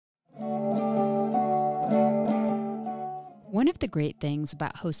One of the great things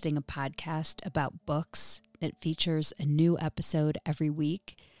about hosting a podcast about books that features a new episode every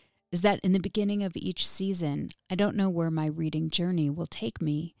week is that in the beginning of each season, I don't know where my reading journey will take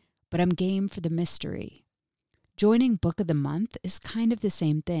me, but I'm game for the mystery. Joining Book of the Month is kind of the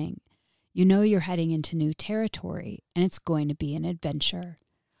same thing. You know you're heading into new territory, and it's going to be an adventure.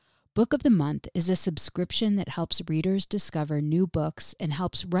 Book of the Month is a subscription that helps readers discover new books and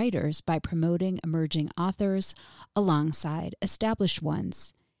helps writers by promoting emerging authors alongside established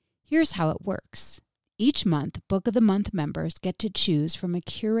ones. Here's how it works. Each month, Book of the Month members get to choose from a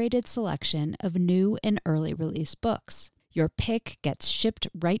curated selection of new and early release books. Your pick gets shipped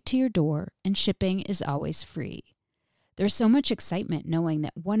right to your door, and shipping is always free. There's so much excitement knowing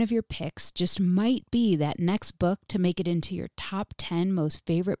that one of your picks just might be that next book to make it into your top 10 most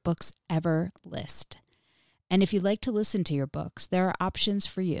favorite books ever list. And if you like to listen to your books, there are options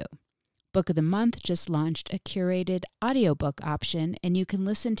for you. Book of the Month just launched a curated audiobook option, and you can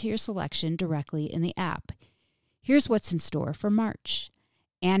listen to your selection directly in the app. Here's what's in store for March.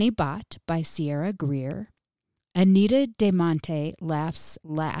 Annie Bot by Sierra Greer, Anita De Monte Laughs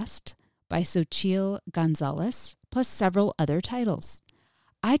Last by Xochitl Gonzalez, plus several other titles.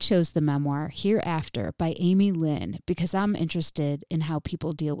 I chose the memoir Hereafter by Amy Lynn because I'm interested in how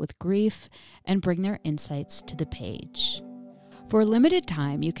people deal with grief and bring their insights to the page. For a limited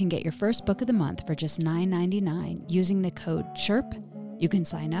time, you can get your first book of the month for just $9.99 using the code CHIRP. You can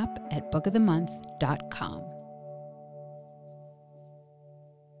sign up at bookofthemonth.com.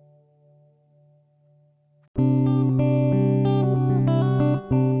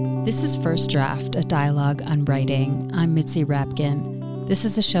 This is First Draft, a dialogue on writing. I'm Mitzi Rapkin. This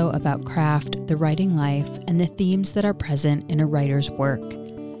is a show about craft, the writing life, and the themes that are present in a writer's work.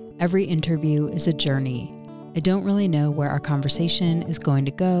 Every interview is a journey. I don't really know where our conversation is going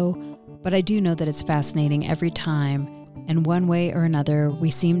to go, but I do know that it's fascinating every time, and one way or another, we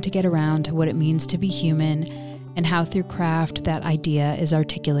seem to get around to what it means to be human and how through craft that idea is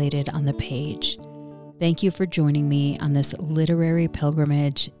articulated on the page. Thank you for joining me on this literary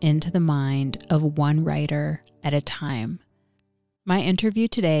pilgrimage into the mind of one writer at a time. My interview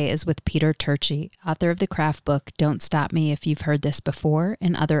today is with Peter Turchi, author of the craft book Don't Stop Me If You've Heard This Before,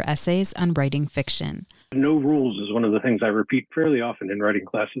 and other essays on writing fiction. No rules is one of the things I repeat fairly often in writing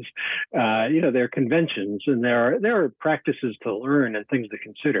classes. There are conventions and there are practices to learn and things to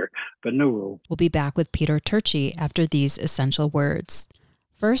consider, but no rules. We'll be back with Peter Turchi after these essential words.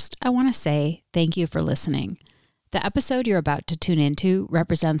 First, I want to say thank you for listening. The episode you're about to tune into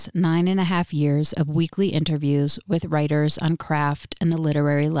represents 9.5 years of weekly interviews with writers on craft and the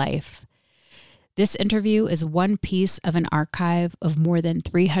literary life. This interview is one piece of an archive of more than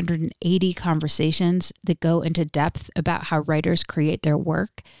 380 conversations that go into depth about how writers create their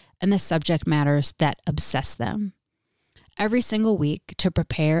work and the subject matters that obsess them. Every single week, to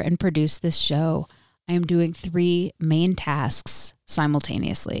prepare and produce this show, I am doing 3 main tasks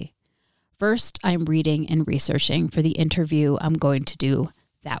simultaneously. First, I'm reading and researching for the interview I'm going to do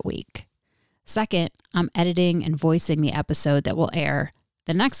that week. Second, I'm editing and voicing the episode that will air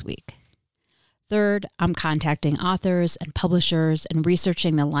the next week. Third, I'm contacting authors and publishers and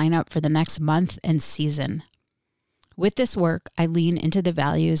researching the lineup for the next month and season. With this work, I lean into the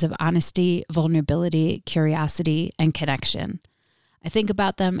values of honesty, vulnerability, curiosity, and connection. I think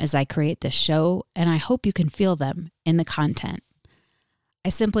about them as I create this show, and I hope you can feel them in the content. I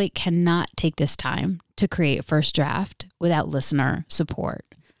simply cannot take this time to create First Draft without listener support.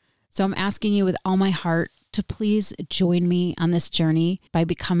 So I'm asking you with all my heart to please join me on this journey by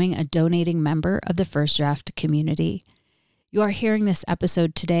becoming a donating member of the First Draft community. You are hearing this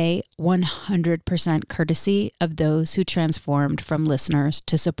episode today 100% courtesy of those who transformed from listeners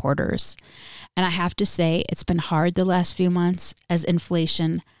to supporters. And I have to say, it's been hard the last few months as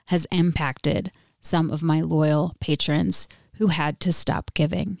inflation has impacted some of my loyal patrons who had to stop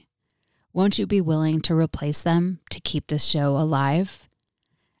giving. Won't you be willing to replace them to keep this show alive?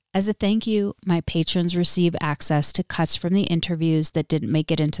 As a thank you, my patrons receive access to cuts from the interviews that didn't make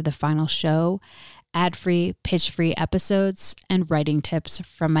it into the final show, ad-free, pitch-free episodes, and writing tips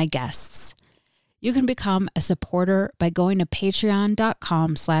from my guests. You can become a supporter by going to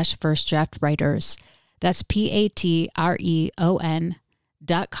patreon.com/firstdraftwriters. That's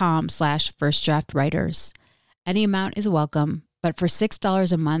patreon.com/firstdraftwriters. Any amount is welcome, but for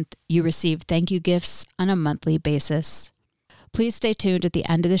 $6 a month, you receive thank you gifts on a monthly basis. Please stay tuned at the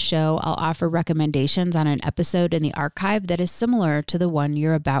end of the show. I'll offer recommendations on an episode in the archive that is similar to the one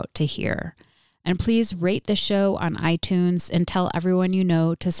you're about to hear. And please rate the show on iTunes and tell everyone you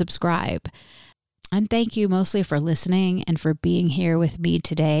know to subscribe. And thank you mostly for listening and for being here with me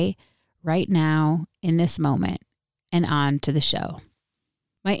today. right now, in this moment, and on to the show.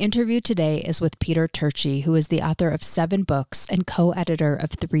 My interview today is with Peter Turchi, who is the author of 7 books and co-editor of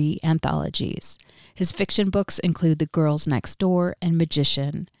 3 anthologies. His fiction books include The Girls Next Door and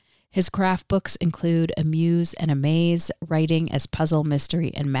Magician. His craft books include A Muse and a Maze, Writing as Puzzle,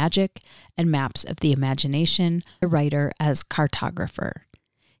 Mystery, and Magic, and Maps of the Imagination, a writer as cartographer.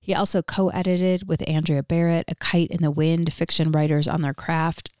 He also co-edited with Andrea Barrett, A Kite in the Wind, Fiction Writers on Their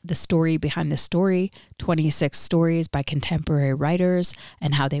Craft, The Story Behind the Story, 26 Stories by Contemporary Writers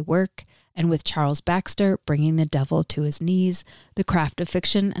and How They Work, and with Charles Baxter, Bringing the Devil to His Knees, The Craft of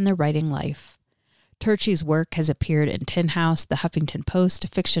Fiction and the Writing Life. Turchi's work has appeared in Tin House, The Huffington Post,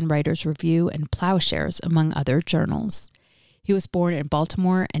 Fiction Writers Review, and Plowshares, among other journals. He was born in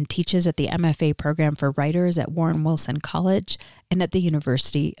Baltimore and teaches at the MFA program for writers at Warren Wilson College and at the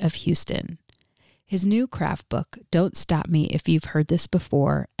University of Houston. His new craft book, Don't Stop Me If You've Heard This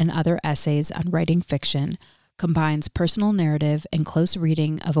Before, and other essays on writing fiction, combines personal narrative and close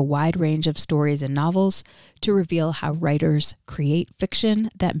reading of a wide range of stories and novels to reveal how writers create fiction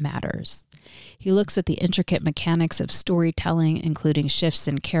that matters. He looks at the intricate mechanics of storytelling, including shifts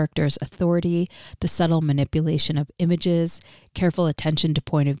in characters' authority, the subtle manipulation of images, careful attention to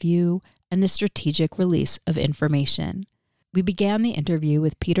point of view, and the strategic release of information. We began the interview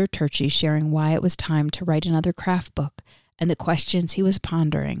with Peter Turchi sharing why it was time to write another craft book and the questions he was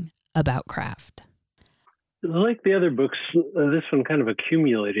pondering about craft. Like the other books, this one kind of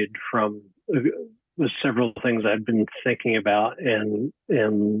accumulated from several things I'd been thinking about and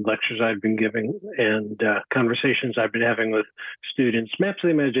lectures I'd been giving and conversations I've been having with students. Maps of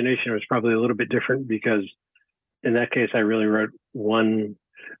the Imagination was probably a little bit different because in that case, I really wrote one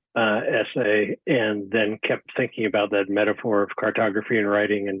essay and then kept thinking about that metaphor of cartography and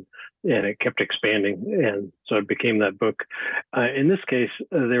writing, and it kept expanding. And so it became that book. In this case,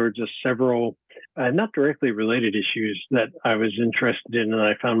 there were just several not directly related issues that I was interested in, and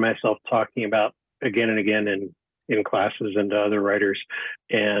I found myself talking about again and again in classes and to other writers.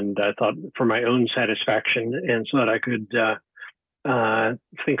 And I thought for my own satisfaction and so that I could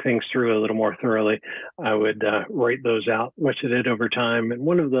think things through a little more thoroughly, I would write those out, which I did over time. And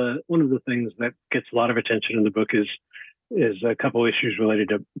one of the things that gets a lot of attention in the book is a couple issues related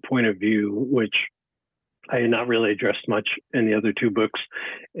to point of view, which I had not really addressed much in the other 2 books.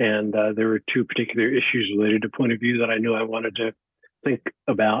 And there were 2 particular issues related to point of view that I knew I wanted to think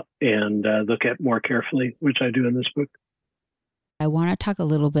about and look at more carefully, which I do in this book. I want to talk a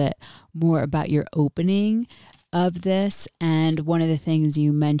little bit more about your opening of this. And one of the things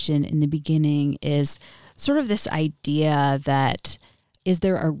you mentioned in the beginning is sort of this idea that is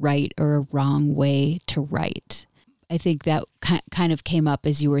there a right or a wrong way to write? I think that kind of came up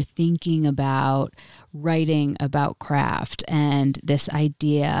as you were thinking about writing about craft and this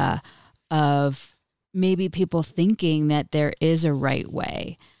idea of maybe people thinking that there is a right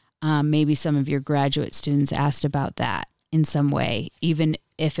way. Maybe some of your graduate students asked about that in some way, even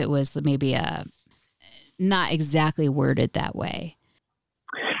if it was maybe not exactly worded that way.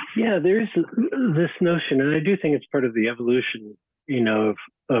 Yeah, there's this notion, and I do think it's part of the evolution,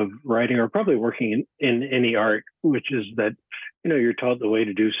 of writing or probably working in any art, which is that, you're taught the way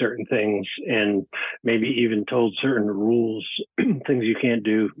to do certain things and maybe even told certain rules, things you can't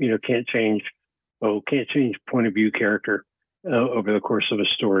do, can't change point of view character over the course of a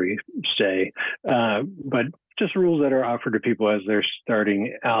story, say, but just rules that are offered to people as they're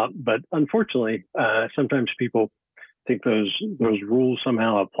starting out. But unfortunately, sometimes people think those rules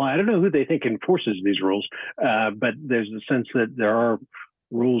somehow apply. I don't know who they think enforces these rules, but there's a sense that there are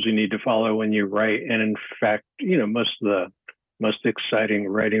rules you need to follow when you write. And in fact, most of the most exciting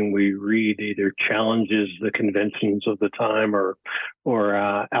writing we read either challenges the conventions of the time or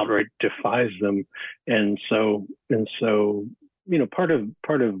outright defies them. And so part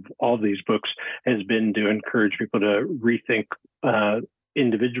of all these books has been to encourage people to rethink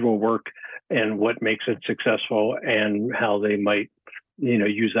individual work and what makes it successful and how they might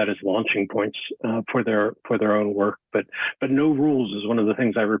use that as launching points for their own work. But no rules is one of the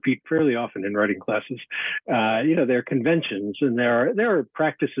things I repeat fairly often in writing classes. There are conventions and there are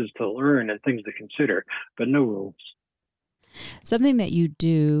practices to learn and things to consider, but no rules. Something that you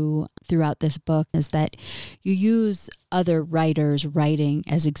do throughout this book is that you use other writers' writing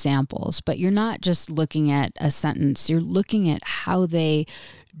as examples, but you're not just looking at a sentence, you're looking at how they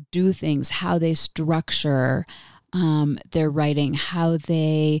do things, how they structure their writing, how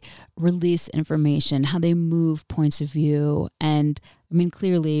they release information, how they move points of view. And I mean,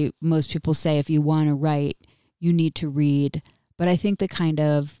 clearly, most people say if you want to write, you need to read. But I think the kind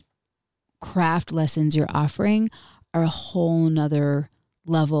of craft lessons you're offering are a whole nother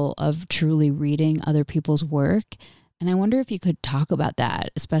level of truly reading other people's work. And I wonder if you could talk about that,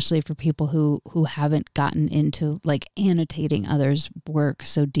 especially for people who haven't gotten into like annotating others' work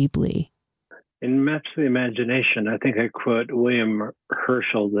so deeply. In Maps of the Imagination, I think I quote William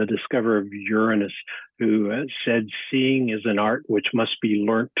Herschel, the discoverer of Uranus, who said, "Seeing is an art which must be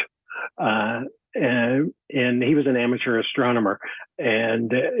learnt." And he was an amateur astronomer,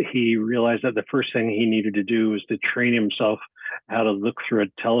 and he realized that the first thing he needed to do was to train himself how to look through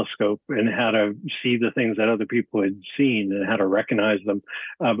a telescope and how to see the things that other people had seen and how to recognize them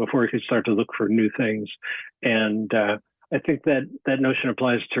before he could start to look for new things. And I think that notion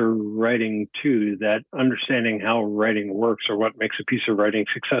applies to writing too, that understanding how writing works or what makes a piece of writing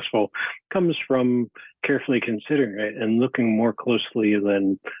successful comes from carefully considering it and looking more closely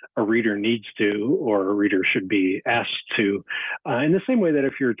than a reader needs to or a reader should be asked to. In the same way that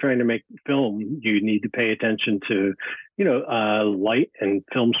if you're trying to make film, you need to pay attention to, light and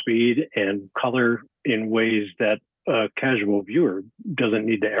film speed and color in ways that a casual viewer doesn't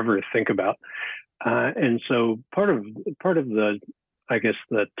need to ever think about. And so part of the, I guess,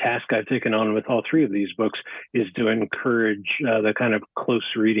 the task I've taken on with all three of these books is to encourage the kind of close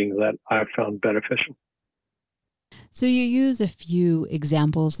reading that I've found beneficial. So you use a few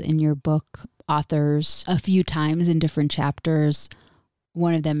examples in your book, authors, a few times in different chapters.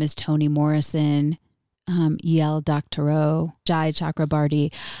 One of them is Toni Morrison, E.L. Doctorow, Jai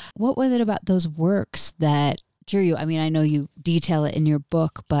Chakrabarty. What was it about those works that drew you? I mean, I know you detail it in your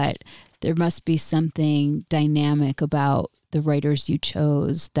book, but there must be something dynamic about the writers you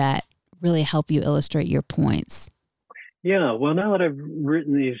chose that really help you illustrate your points. Yeah, well, now that I've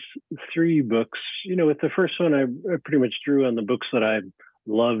written these three books, with the first one, I pretty much drew on the books that I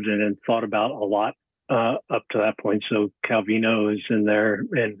loved and thought about a lot up to that point. So Calvino is in there,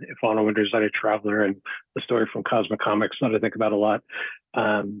 and If on a Winter's Night a Traveler, and the story from Cosmic Comics that I think about a lot.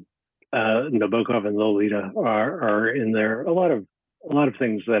 Nabokov and Lolita are in there. A lot of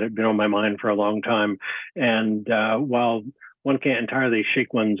things that have been on my mind for a long time. And while one can't entirely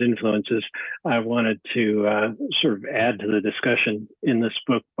shake one's influences, I wanted to sort of add to the discussion in this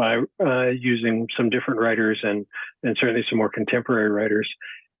book by using some different writers and certainly some more contemporary writers.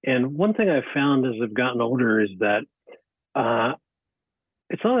 And one thing I've found as I've gotten older is that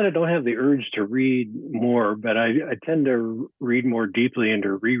it's not that I don't have the urge to read more, but I tend to read more deeply and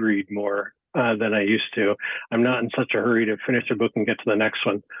to reread more than I used to. I'm not in such a hurry to finish a book and get to the next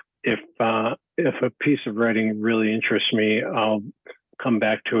one. If a piece of writing really interests me, I'll come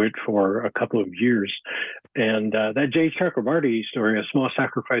back to it for a couple of years. And that Jai Chakrabarty story, A Small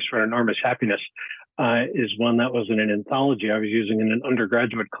Sacrifice for an Enormous Happiness, is one that was in an anthology I was using in an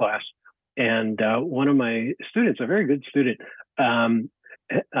undergraduate class. And one of my students, a very good student,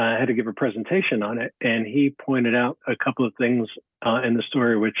 had to give a presentation on it, and he pointed out a couple of things in the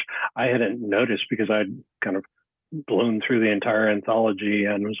story which I hadn't noticed because I'd kind of blown through the entire anthology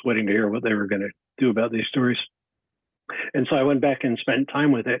and was waiting to hear what they were going to do about these stories. And so I went back and spent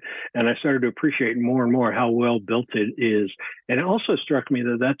time with it, and I started to appreciate more and more how well built it is. And it also struck me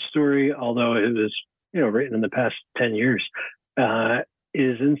that story, although it was written in the past 10 years,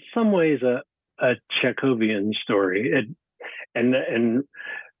 is in some ways a Chekhovian story. And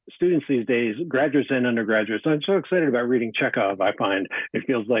students these days, graduates and undergraduates, I'm so excited about reading Chekhov. I find it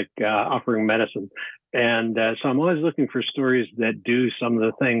feels like offering medicine. And so I'm always looking for stories that do some of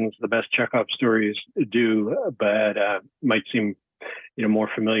the things the best Chekhov stories do, but might seem, more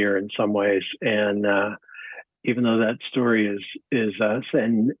familiar in some ways. And even though that story is set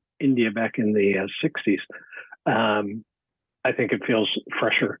in India back in the 60s, I think it feels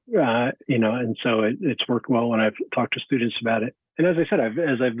fresher, and so it's worked well when I've talked to students about it. And as I said,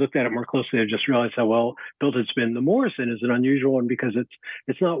 as I've looked at it more closely, I've just realized how well built it's been. The Morrison is an unusual one because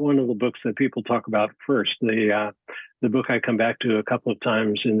it's not one of the books that people talk about first. The book I come back to a couple of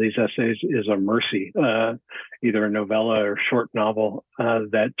times in these essays is A Mercy, either a novella or short novel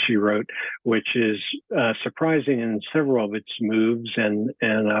that she wrote, which is surprising in several of its moves and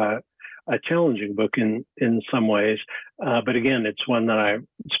a challenging book in some ways. But again, it's one that I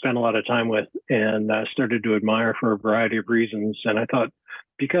spent a lot of time with and started to admire for a variety of reasons. And I thought,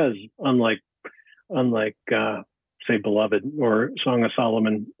 because unlike say, Beloved or Song of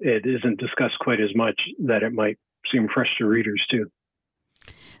Solomon, it isn't discussed quite as much, that it might seem fresh to readers too.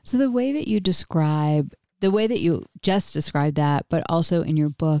 So the way that you just described that, but also in your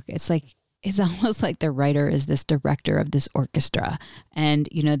book, it's almost like the writer is this director of this orchestra, and,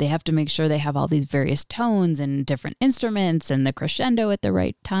 they have to make sure they have all these various tones and different instruments and the crescendo at the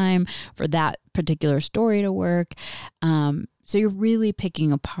right time for that particular story to work. So you're really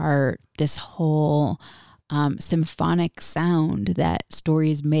picking apart this whole symphonic sound that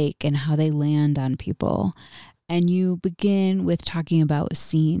stories make and how they land on people. And you begin with talking about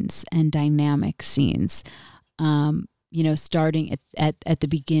scenes and dynamic scenes, starting at the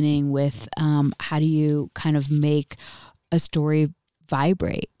beginning with how do you kind of make a story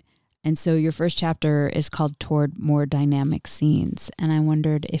vibrate. And so your first chapter is called Toward More Dynamic Scenes. And I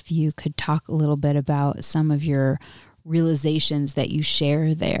wondered if you could talk a little bit about some of your realizations that you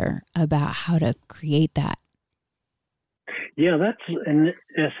share there about how to create that. Yeah, that's an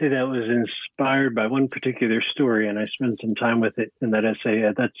essay that was inspired by one particular story, and I spent some time with it in that essay.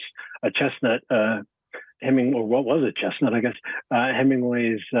 That's a chestnut, or what was a chestnut, I guess,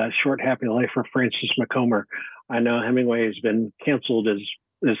 Hemingway's Short Happy Life of Francis Macomber. I know Hemingway has been canceled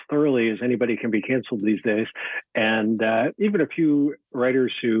as thoroughly as anybody can be canceled these days. And even a few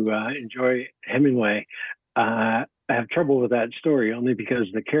writers who enjoy Hemingway have trouble with that story, only because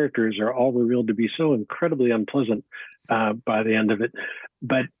the characters are all revealed to be so incredibly unpleasant by the end of it.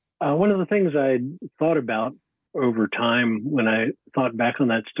 But one of the things I thought about over time when I thought back on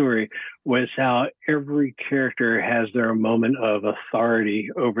that story was how every character has their moment of authority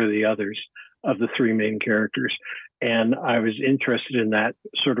over the others, of the three main characters. And I was interested in that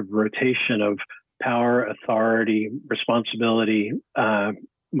sort of rotation of power, authority, responsibility,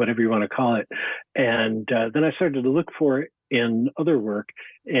 whatever you want to call it. And then I started to look for it in other work.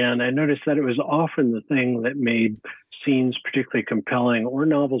 And I noticed that it was often the thing that made scenes particularly compelling, or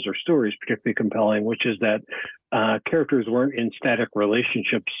novels or stories particularly compelling, which is that characters weren't in static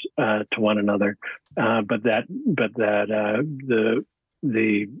relationships to one another, but that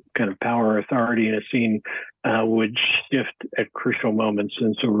the kind of power or authority in a scene would shift at crucial moments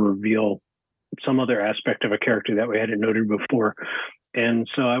and so reveal some other aspect of a character that we hadn't noted before. And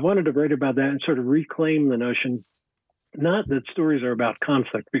so I wanted to write about that and sort of reclaim the notion, not that stories are about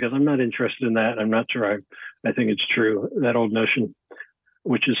conflict, because I'm not interested in that. I'm not sure I think it's true, that old notion,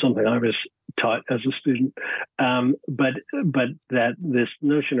 which is something I was taught as a student. But that this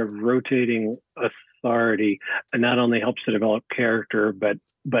notion of rotating authority not only helps to develop character, but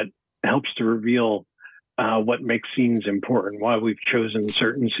helps to reveal what makes scenes important, why we've chosen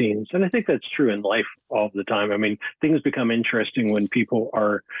certain scenes. And I think that's true in life all the time. I mean, things become interesting when people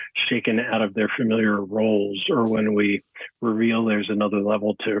are shaken out of their familiar roles, or when we reveal there's another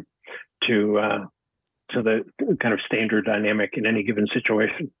level to the kind of standard dynamic in any given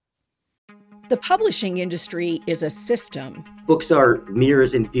situation. The publishing industry is a system. Books are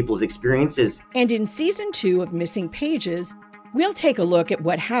mirrors in people's experiences. And in season 2 of Missing Pages, we'll take a look at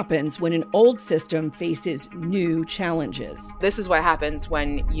what happens when an old system faces new challenges. This is what happens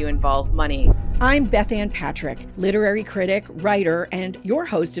when you involve money. I'm Beth Ann Patrick, literary critic, writer, and your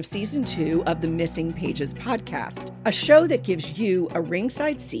host of season 2 of the Missing Pages podcast, a show that gives you a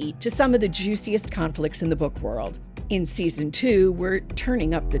ringside seat to some of the juiciest conflicts in the book world. In season 2, we're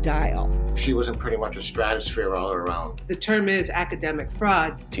turning up the dial. She was in pretty much a stratosphere all around. The term is academic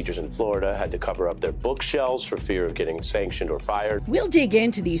fraud. Teachers in Florida had to cover up their bookshelves for fear of getting sanctioned or fired. We'll dig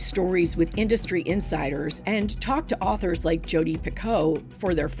into these stories with industry insiders and talk to authors like Jodi Picoult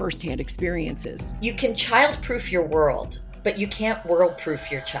for their firsthand experiences. You can child-proof your world, but you can't world-proof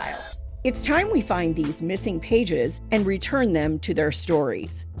your child. It's time we find these missing pages and return them to their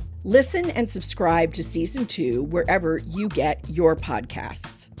stories. Listen and subscribe to season 2 wherever you get your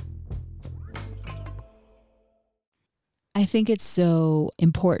podcasts. I think it's so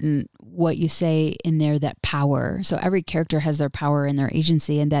important what you say in there, that power. So every character has their power and their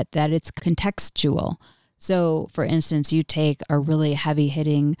agency, and that it's contextual. So for instance, you take a really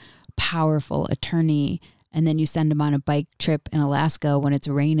heavy-hitting, powerful attorney, and then you send them on a bike trip in Alaska when it's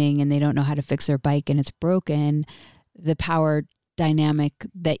raining and they don't know how to fix their bike and it's broken. The power dynamic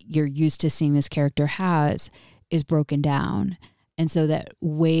that you're used to seeing this character has is broken down. And so that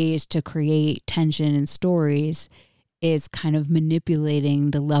ways to create tension in stories is kind of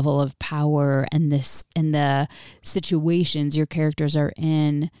manipulating the level of power and the situations your characters are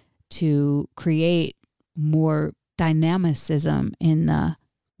in to create more dynamicism in the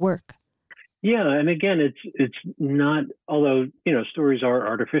work. Yeah, and again, it's not, although, stories are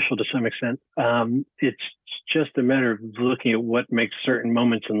artificial to some extent, it's just a matter of looking at what makes certain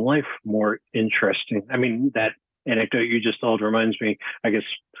moments in life more interesting. I mean, that anecdote you just told reminds me, I guess,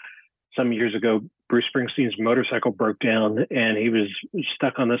 some years ago, Bruce Springsteen's motorcycle broke down and he was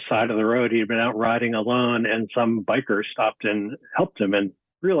stuck on the side of the road. He had been out riding alone, and some biker stopped and helped him and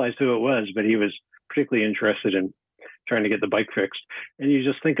realized who it was, but he was particularly interested in trying to get the bike fixed. And you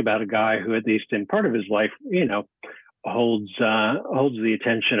just think about a guy who, at least in part of his life, holds the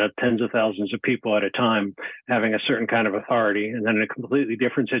attention of tens of thousands of people at a time, having a certain kind of authority, and then in a completely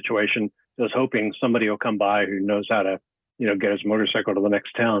different situation, just hoping somebody will come by who knows how to, get his motorcycle to the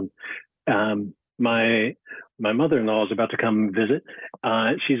next town. My mother-in-law is about to come visit.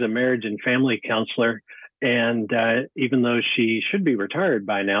 She's a marriage and family counselor. And even though she should be retired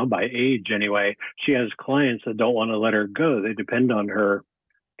by now, by age anyway, she has clients that don't want to let her go. They depend on her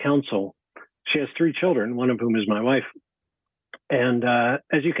counsel. She has 3 children, one of whom is my wife. And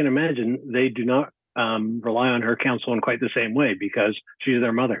as you can imagine, they do not rely on her counsel in quite the same way because she's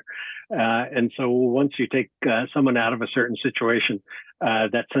their mother. And so once you take someone out of a certain situation,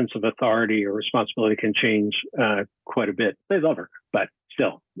 that sense of authority or responsibility can change quite a bit. They love her, but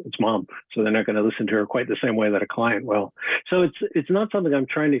still, it's mom. So they're not going to listen to her quite the same way that a client will. So it's not something I'm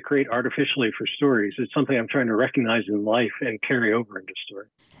trying to create artificially for stories. It's something I'm trying to recognize in life and carry over into story.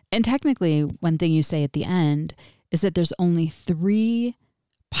 And technically, one thing you say at the end is that there's only 3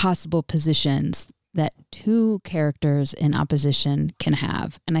 possible positions that 2 characters in opposition can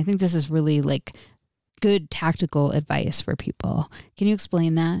have. And I think this is really like good tactical advice for people. Can you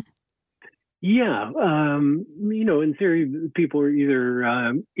explain that? Yeah. In theory, people are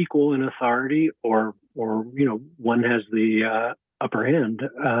either equal in authority or one has the upper hand.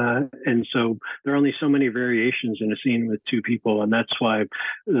 And so there are only so many variations in a scene with 2 people. And that's why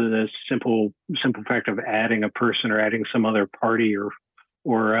the simple fact of adding a person or adding some other party or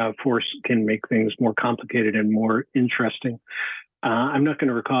force can make things more complicated and more interesting. I'm not going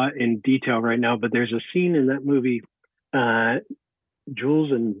to recall it in detail right now, but there's a scene in that movie,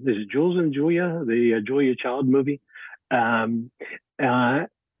 Jules and Julia, the Julia Child movie.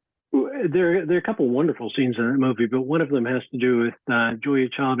 There are a couple of wonderful scenes in that movie, but one of them has to do with Julia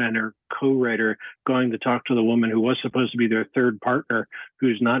Child and her co-writer going to talk to the woman who was supposed to be their third partner,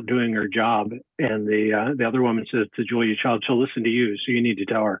 who's not doing her job. And the other woman says to Julia Child, "She'll listen to you, so you need to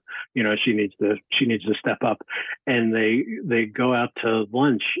tell her, she needs to step up." And they go out to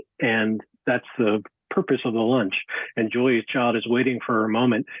lunch, and that's the purpose of the lunch. And Julia Child is waiting for her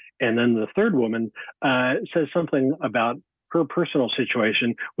moment, and then the third woman says something about her personal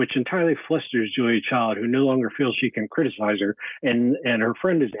situation, which entirely flusters Julia Child, who no longer feels she can criticize her, and her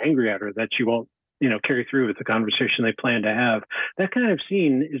friend is angry at her that she won't, carry through with the conversation they plan to have. That kind of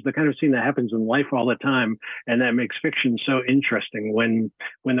scene is the kind of scene that happens in life all the time, and that makes fiction so interesting. When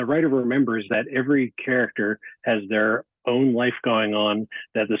the writer remembers that every character has their own life going on,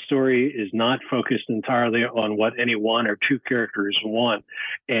 that the story is not focused entirely on what any one or 2 characters want,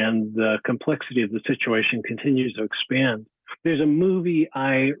 and the complexity of the situation continues to expand. There's a movie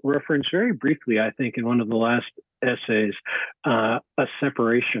I referenced very briefly, I think, in one of the last essays, A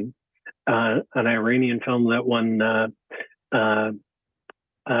Separation, an Iranian film that won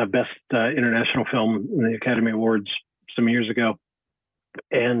Best International Film in the Academy Awards some years ago.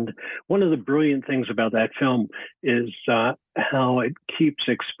 And one of the brilliant things about that film is how it keeps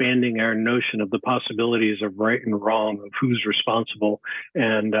expanding our notion of the possibilities of right and wrong, of who's responsible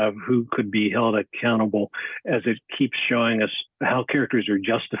and of who could be held accountable, as it keeps showing us how characters are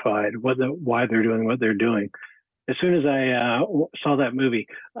justified, why they're doing what they're doing. As soon as I saw that movie,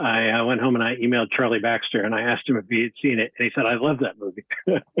 I went home and I emailed Charlie Baxter and I asked him if he had seen it. And he said, "I love that movie."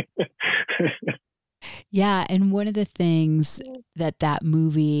 Yeah. And one of the things that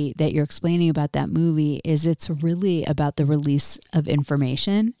movie, that you're explaining about that movie, is it's really about the release of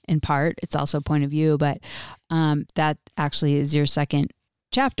information in part. It's also a point of view, but that actually is your second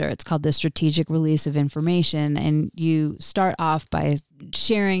chapter. It's called The Strategic Release of Information. And you start off by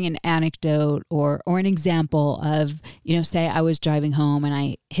sharing an anecdote or an example of, say I was driving home and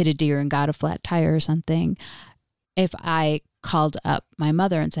I hit a deer and got a flat tire or something. If I called up my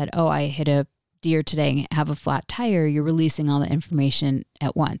mother and said, "Oh, I hit a deer today and have a flat tire," you're releasing all the information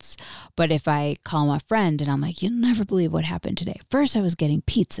at once. But if I call my friend and I'm like, "You'll never believe what happened today. First I was getting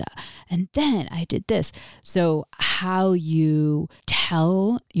pizza and then I did this." So how you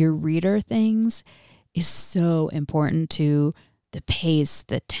tell your reader things is so important to the pace,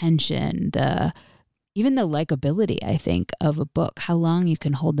 the tension, even the likability, I think, of a book, how long you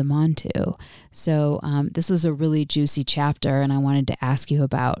can hold them on to. So this was a really juicy chapter, and I wanted to ask you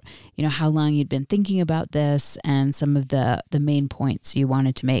about, how long you'd been thinking about this and some of the main points you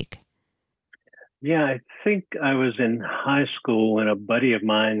wanted to make. Yeah, I think I was in high school when a buddy of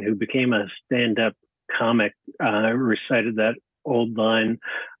mine who became a stand-up comic recited that old line,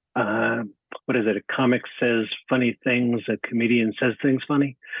 what is it? A comic says funny things, a comedian says things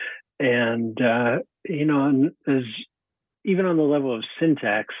funny. And, as even on the level of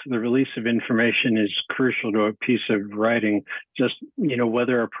syntax, the release of information is crucial to a piece of writing. Just,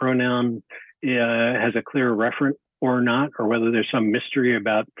 whether a pronoun has a clear or not, or whether there's some mystery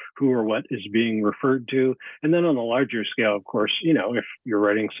about who or what is being referred to. And then on a larger scale, of course, if you're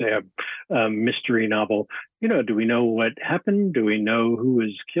writing, say, a mystery novel, do we know what happened? Do we know who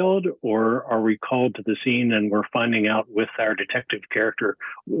is killed? Or are we called to the scene and we're finding out with our detective character,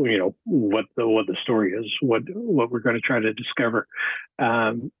 what the story is, what we're going to try to discover?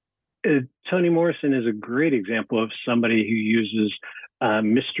 Toni Morrison is a great example of somebody who uses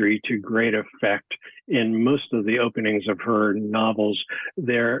mystery to great effect. In most of the openings of her novels,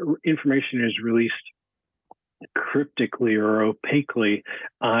 their information is released cryptically or opaquely.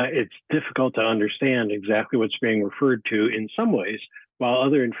 It's difficult to understand exactly what's being referred to in some ways, while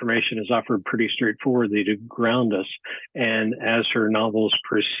other information is offered pretty straightforwardly to ground us. And as her novels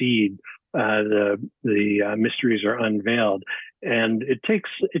proceed, the mysteries are unveiled, and it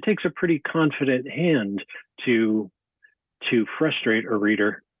takes a pretty confident hand to frustrate a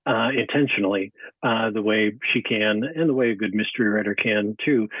reader intentionally, the way she can, and the way a good mystery writer can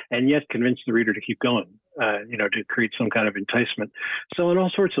too, and yet convince the reader to keep going, to create some kind of enticement. So on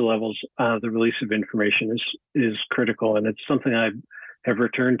all sorts of levels, the release of information is critical, and it's something I have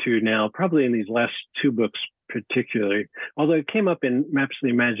returned to now, probably in these last two books particularly, although it came up in Maps of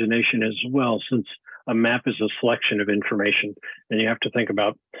the Imagination as well, since a map is a selection of information, and you have to think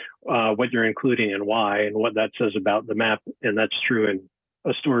about what you're including and why, and what that says about the map. And that's true in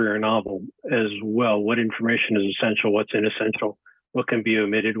a story or a novel as well. What information is essential? What's inessential? What can be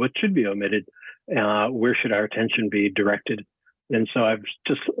omitted? What should be omitted? Where should our attention be directed? And so I've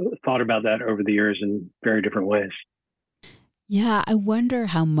just thought about that over the years in very different ways. Yeah, I wonder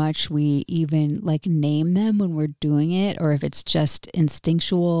how much we even name them when we're doing it, or if it's just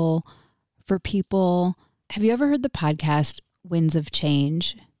instinctual for people. Have you ever heard the podcast Winds of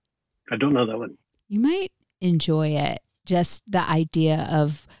Change? I don't know that one. You might enjoy it. Just the idea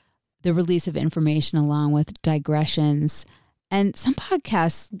of the release of information along with digressions. And some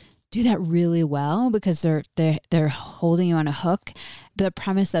podcasts do that really well because they're holding you on a hook. The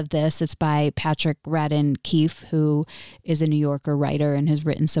premise of this, it's by Patrick Radden Keefe, who is a New Yorker writer and has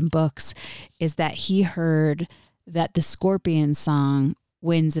written some books, is that he heard that the Scorpions song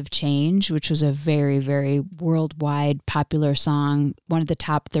Winds of Change, which was a very, very worldwide popular song, one of the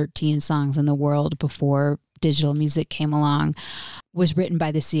top 13 songs in the world before digital music came along, was written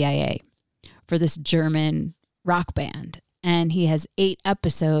by the CIA for this German rock band. And he has 8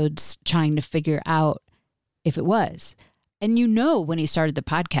 episodes trying to figure out if it was. And when he started the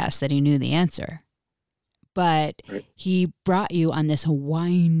podcast that he knew the answer. But he brought you on this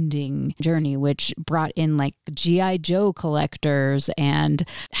winding journey, which brought in G.I. Joe collectors and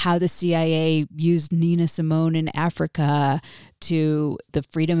how the CIA used Nina Simone in Africa to the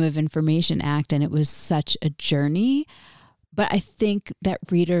Freedom of Information Act. And it was such a journey. But I think that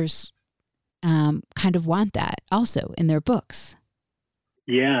readers kind of want that also in their books.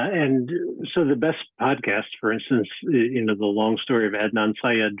 Yeah, and so the best podcast, for instance, the long story of Adnan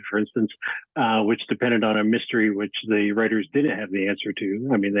Syed, for instance, which depended on a mystery which the writers didn't have the answer to.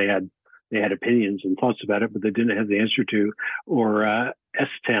 I mean, they had opinions and thoughts about it, but they didn't have the answer to. Or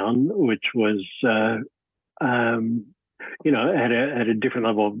S-Town, which was at a different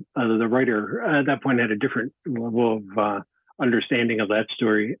level. The writer at that point had a different level of understanding of that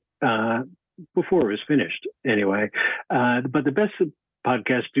story before it was finished, anyway. But the best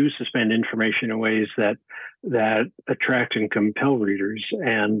podcasts do suspend information in ways that attract and compel readers.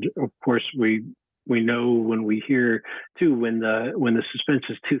 And of course, we know when we hear too, when the suspense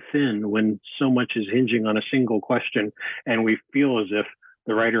is too thin, when so much is hinging on a single question, and we feel as if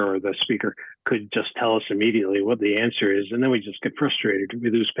the writer or the speaker could just tell us immediately what the answer is, and then we just get frustrated.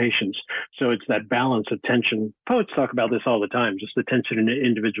 We lose patience. So it's that balance of tension. Poets talk about this all the time, just the tension in an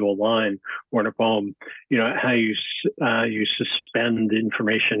individual line or in a poem. How you suspend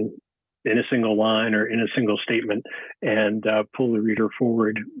information in a single line or in a single statement and pull the reader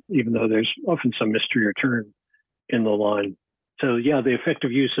forward, even though there's often some mystery or turn in the line. So yeah, the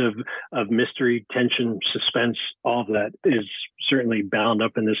effective use of mystery, tension, suspense, all of that is certainly bound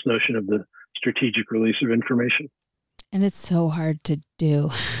up in this notion of the strategic release of information. And it's so hard to do.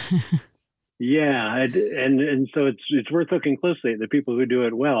 Yeah, and so it's worth looking closely at the people who do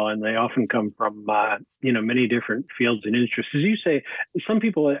it well, and they often come from many different fields and interests. As you say, some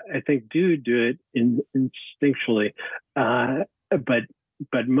people I think do it instinctually, but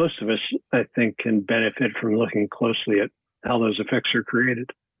most of us I think can benefit from looking closely at how those effects are created.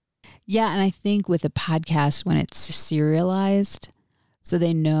 Yeah, and I think with a podcast, when it's serialized, so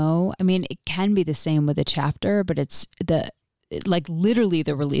they know, I mean, it can be the same with a chapter, but it's literally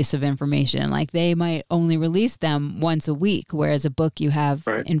the release of information. They might only release them once a week, whereas a book you have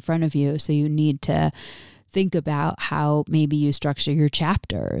in front of you, so you need to think about how maybe you structure your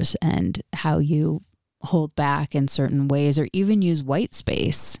chapters and how you hold back in certain ways or even use white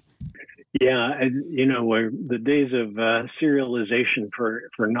space. Yeah, where the days of serialization for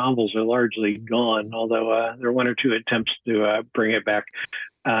novels are largely gone, although there are one or two attempts to bring it back.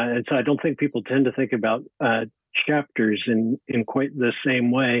 And so I don't think people tend to think about chapters in quite the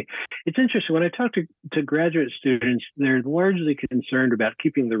same way. It's interesting. When I talk to graduate students, they're largely concerned about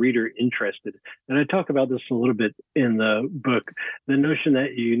keeping the reader interested. And I talk about this a little bit in the book, the notion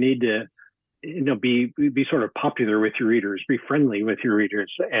that you need to be sort of popular with your readers, be friendly with your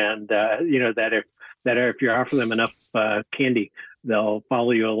readers, and that if you offer them enough candy, they'll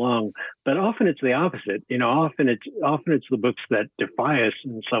follow you along. But often it's the opposite. Often it's the books that defy us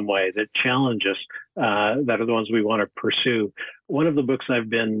in some way, that challenge us, that are the ones we want to pursue. One of the books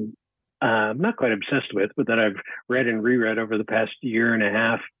I've been not quite obsessed with, but that I've read and reread over the past year and a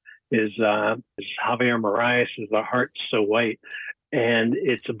half is Javier Moraes' The Heart So White, and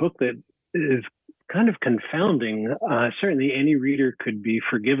it's a book that is kind of confounding. Certainly any reader could be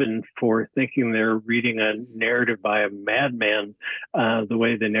forgiven for thinking they're reading a narrative by a madman, the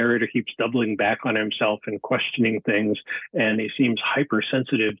way the narrator keeps doubling back on himself and questioning things. And he seems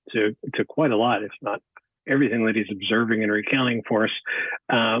hypersensitive to quite a lot, if not everything that he's observing and recounting for us.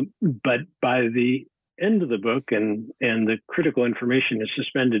 But by the end of the book, and the critical information is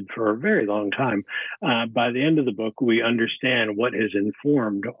suspended for a very long time. By the end of the book, we understand what has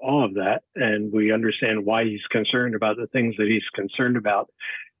informed all of that, and we understand why he's concerned about the things that he's concerned about.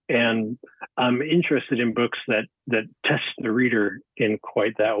 And I'm interested in books that test the reader in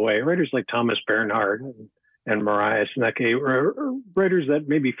quite that way. Writers like Thomas Bernhard and Moraes, in that case, or writers that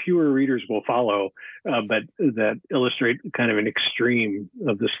maybe fewer readers will follow, but that illustrate kind of an extreme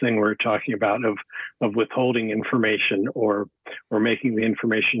of this thing we're talking about of withholding information or making the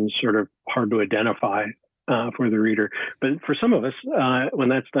information sort of hard to identify for the reader. But for some of us, when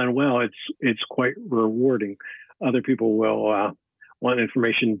that's done well, it's quite rewarding. Other people will want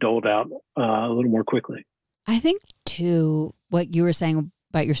information doled out a little more quickly. I think too, what you were saying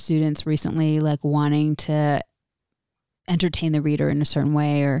about your students recently, like wanting to entertain the reader in a certain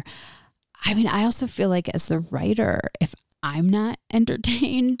way, I also feel like as the writer, if I'm not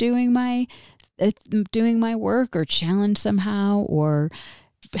entertained doing my work or challenged somehow or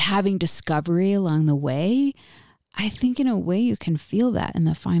having discovery along the way, I think in a way you can feel that in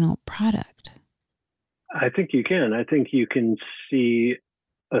the final product. I think you can. I think you can see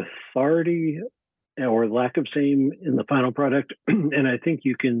authority or lack of same in the final product, and I think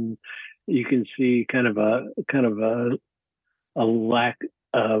you can see kind of a lack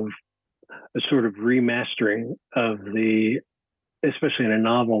of a sort of remastering of especially in a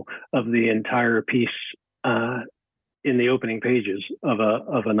novel, of the entire piece in the opening pages of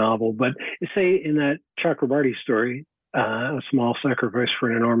a novel. But say in that Chakrabarty story, A Small Sacrifice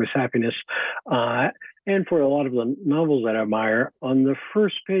for an Enormous Happiness, and for a lot of the novels that I admire, on the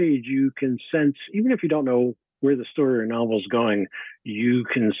first page, you can sense, even if you don't know where the story or novel is going, you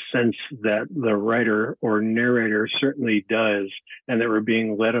can sense that the writer or narrator certainly does, and that we're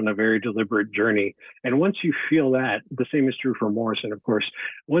being led on a very deliberate journey. And once you feel that, the same is true for Morrison, of course.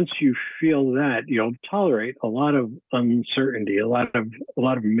 Once you feel that, you'll tolerate a lot of uncertainty, a lot of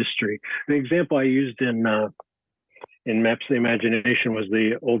mystery. The example I used in Maps of the Imagination was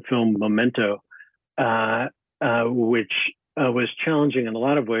the old film Memento, which was challenging in a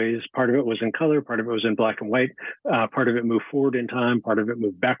lot of ways. Part of it was in color, part of it was in black and white, part of it moved forward in time, part of it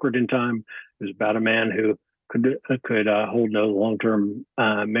moved backward in time. It was about a man who could hold no long-term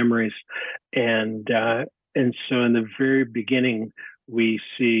memories, and so in the very beginning, we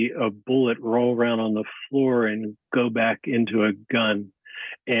see a bullet roll around on the floor and go back into a gun,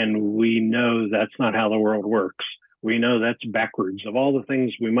 and we know that's not how the world works. We know that's backwards. Of all the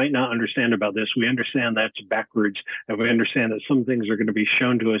things we might not understand about this, we understand that's backwards, and we understand that some things are going to be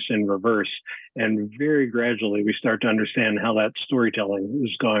shown to us in reverse. And very gradually, we start to understand how that storytelling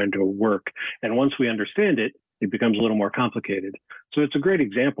is going to work. And once we understand it, it becomes a little more complicated. So it's a great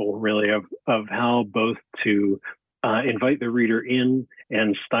example, really, of how both to invite the reader in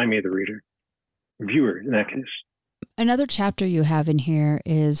and stymie the viewer in that case. Another chapter you have in here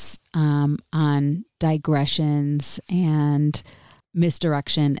is on digressions and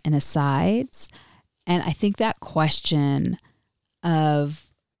misdirection and asides. And I think that question of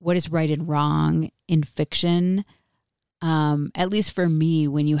what is right and wrong in fiction, at least for me,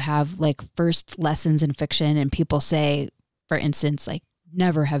 when you have like first lessons in fiction and people say, for instance, like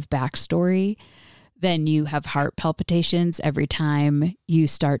never have backstory, then you have heart palpitations every time you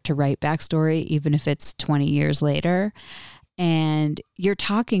start to write backstory, even if it's 20 years later. And you're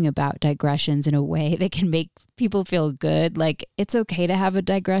talking about digressions in a way that can make people feel good. Like, it's okay to have a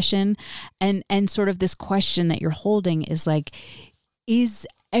digression. And sort of this question that you're holding is like, is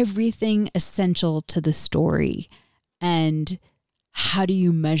everything essential to the story? And how do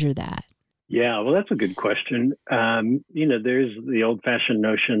you measure that? Yeah, well, that's a good question. There's the old-fashioned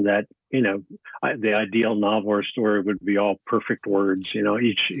notion that, the ideal novel or story would be all perfect words,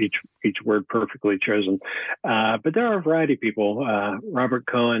 each word perfectly chosen. But there are a variety of people. Robert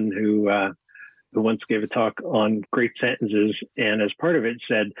Cohen, who once gave a talk on great sentences, and as part of it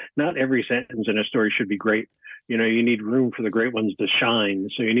said, not every sentence in a story should be great. You need room for the great ones to shine.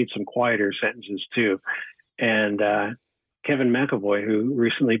 So you need some quieter sentences too. And Kevin McAvoy, who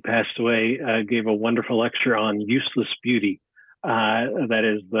recently passed away, gave a wonderful lecture on useless beauty. That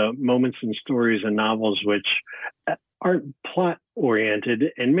is the moments in stories and novels which aren't plot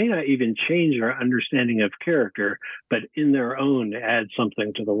oriented and may not even change our understanding of character, but in their own add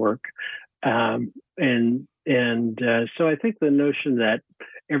something to the work. So I think the notion that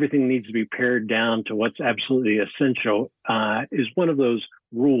everything needs to be pared down to what's absolutely essential is one of those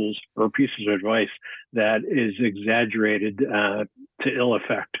rules or pieces of advice that is exaggerated to ill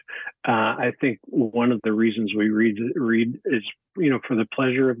effect. I think one of the reasons we read is, for the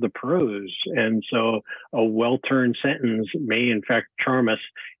pleasure of the prose. And so a well-turned sentence may in fact charm us,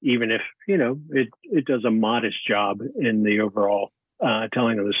 even if, it does a modest job in the overall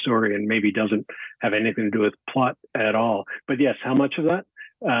telling of the story and maybe doesn't have anything to do with plot at all. But yes, how much of that?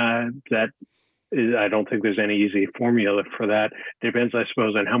 I don't think there's any easy formula for that. Depends, I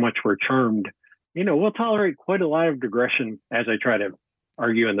suppose, on how much we're charmed. We'll tolerate quite a lot of digression, as I try to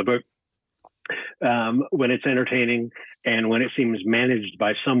argue in the book, when it's entertaining and when it seems managed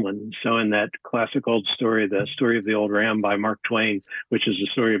by someone. So in that classic old story, The Story of the Old Ram by Mark Twain, which is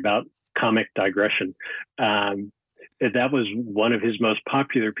a story about comic digression, that was one of his most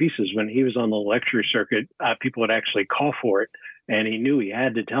popular pieces. When he was on the lecture circuit, people would actually call for it, and he knew he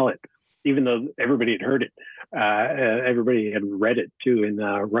had to tell it, even though everybody had heard it. Everybody had read it too in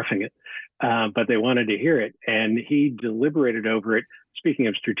Roughing It, but they wanted to hear it, and he deliberated over it. Speaking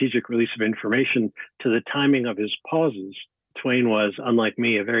of strategic release of information, to the timing of his pauses. Twain was, unlike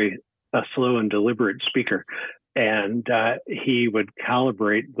me, a very slow and deliberate speaker. And he would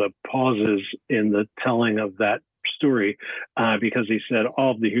calibrate the pauses in the telling of that story because he said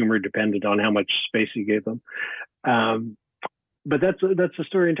all of the humor depended on how much space he gave them. But that's a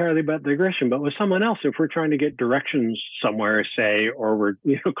story entirely about digression. But with someone else, if we're trying to get directions somewhere, say, or we're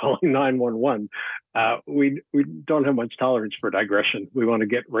calling 911, we don't have much tolerance for digression. We want to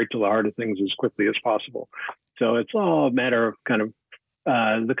get right to the heart of things as quickly as possible. So it's all a matter of kind of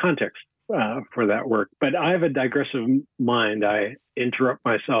the context for that work. But I have a digressive mind. I interrupt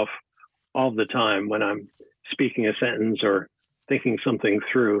myself all the time when I'm speaking a sentence or thinking something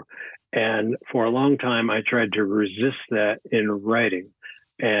through. And for a long time, I tried to resist that in writing.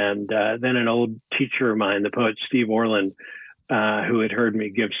 And then an old teacher of mine, the poet Steve Orland, who had heard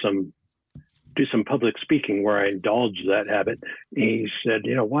me do some public speaking where I indulged that habit, he said,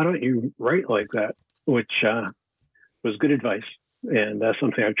 why don't you write like that? Which was good advice. And that's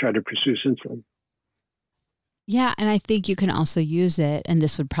something I've tried to pursue since then. Yeah, and I think you can also use it, and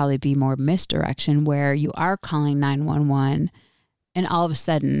this would probably be more misdirection, where you are calling 911 and all of a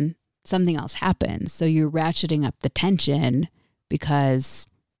sudden something else happens. So you're ratcheting up the tension, because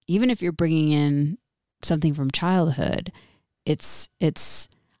even if you're bringing in something from childhood, it's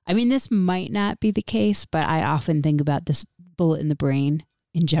this might not be the case, but I often think about this bullet in the brain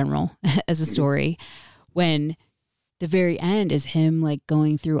in general as a story, when the very end is him like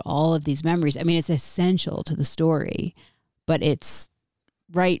going through all of these memories. I mean, it's essential to the story, but it's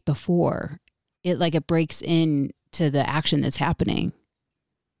right before it, like it breaks in to the action that's happening.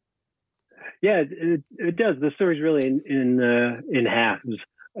 Yeah, it does. The story's really in halves,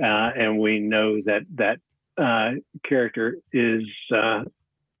 and we know that character is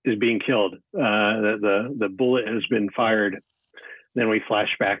being killed. The bullet has been fired. Then we flash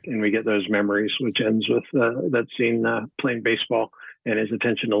back and we get those memories, which ends with that scene playing baseball and his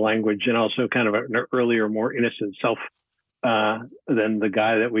attention to language, and also kind of an earlier, more innocent self than the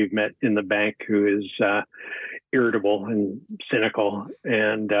guy that we've met in the bank, who is irritable and cynical,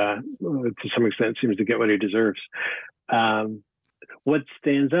 and to some extent seems to get what he deserves. What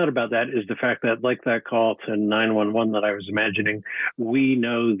stands out about that is the fact that, like that call to 911 that I was imagining, we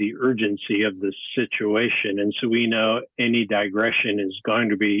know the urgency of the situation. And so we know any digression is going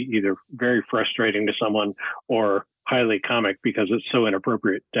to be either very frustrating to someone or highly comic, because it's so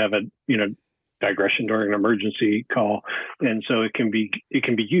inappropriate to have a, digression during an emergency call. And so it can be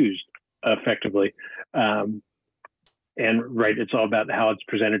used effectively. And right, it's all about how it's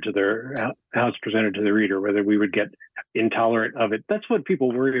presented to how it's presented to the reader, whether we would get intolerant of it. That's what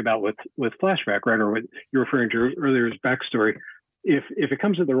people worry about with flashback, right? Or what you're referring to earlier as backstory. If it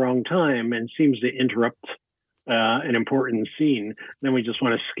comes at the wrong time and seems to interrupt an important scene, then we just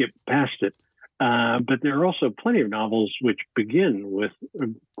want to skip past it. But there are also plenty of novels which begin with a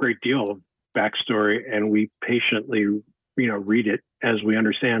great deal of backstory, and we patiently, read it as we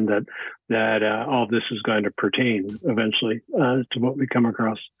understand that all this is going to pertain eventually to what we come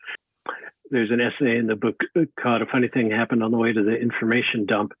across. There's an essay in the book called "A Funny Thing Happened on the Way to the Information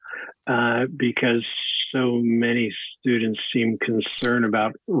Dump," because so many students seem concerned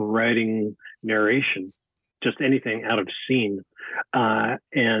about writing narration, just anything out of scene,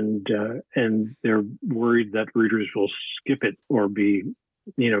 and they're worried that readers will skip it or be,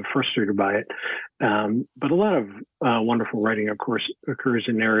 frustrated by it. But a lot of wonderful writing, of course, occurs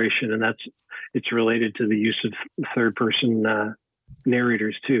in narration, and it's related to the use of third-person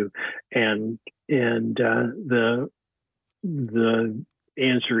narrators too. And the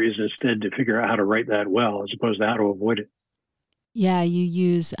answer is instead to figure out how to write that well, as opposed to how to avoid it. Yeah, you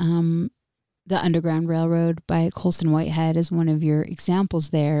use The Underground Railroad by Colson Whitehead as one of your examples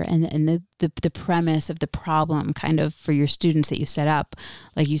there, and the premise of the problem kind of for your students that you set up,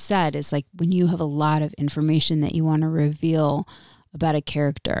 like you said, is like when you have a lot of information that you want to reveal about a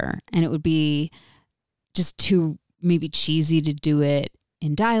character, and it would be just too maybe cheesy to do it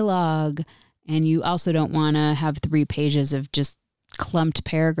in dialogue, and you also don't want to have 3 pages of just clumped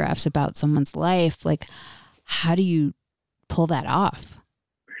paragraphs about someone's life. Like, how do you pull that off?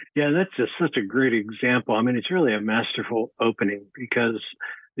 Yeah, that's just such a great example. I mean, it's really a masterful opening, because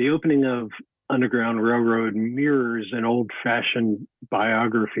the opening of Underground Railroad mirrors an old-fashioned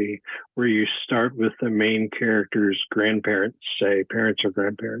biography where you start with the main character's grandparents, say parents or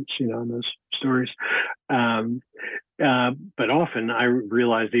grandparents, in those stories. But often I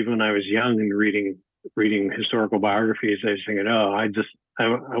realized, even when I was young and reading historical biographies, I was thinking,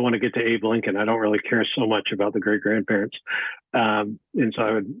 I want to get to Abe Lincoln. I don't really care so much about the great grandparents, and so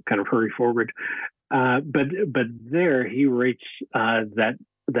I would kind of hurry forward. But there he writes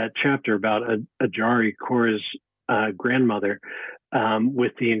that chapter about Ajari, Cora's grandmother,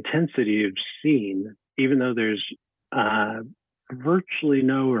 with the intensity of scene, even though there's virtually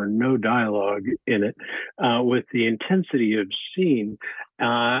no dialogue in it, with the intensity of scene,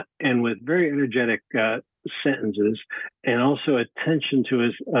 and with very energetic sentences, and also attention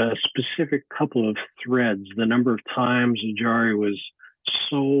to a specific couple of threads, the number of times Ajari was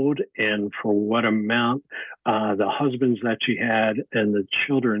sold and for what amount, the husbands that she had and the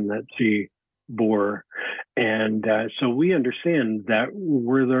children that she bore. And so we understand that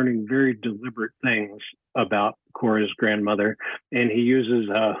we're learning very deliberate things about Cora's grandmother, and he uses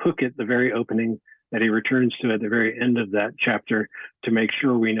a hook at the very opening that he returns to at the very end of that chapter to make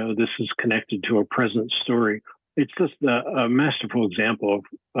sure we know this is connected to a present story. It's just a masterful example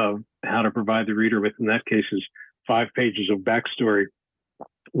of how to provide the reader with, in that case, is 5 pages of backstory,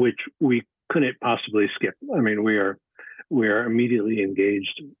 which we couldn't possibly skip. I mean, we are immediately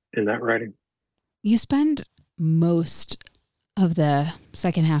engaged in that writing. You spend most of the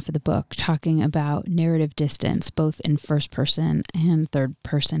second half of the book talking about narrative distance, both in first person and third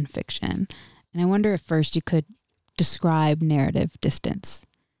person fiction. And I wonder if first you could describe narrative distance.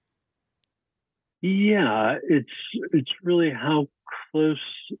 Yeah, it's really how close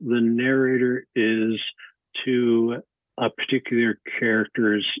the narrator is to a particular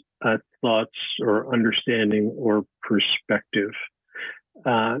character's thoughts or understanding or perspective.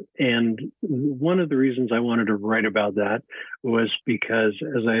 And one of the reasons I wanted to write about that was because,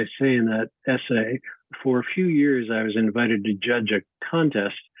 as I say in that essay, for a few years I was invited to judge a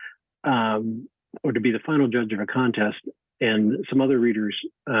contest, or to be the final judge of a contest, and some other readers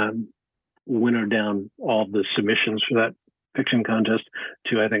winnowed down all the submissions for that fiction contest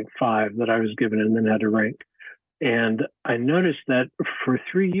to, I think, 5 that I was given and then had to rank. And I noticed that for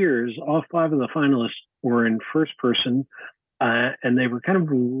 3 years, all 5 of the finalists were in first person, and they were kind of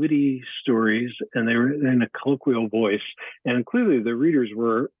witty stories, and they were in a colloquial voice. And clearly the readers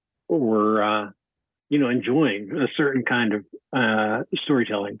were enjoying a certain kind of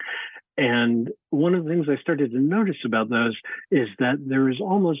storytelling. And one of the things I started to notice about those is that there is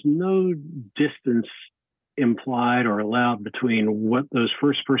almost no distance implied or allowed between what those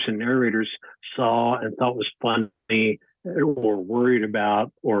first-person narrators saw and thought was funny or worried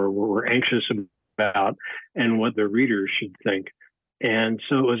about or were anxious about and what the readers should think. And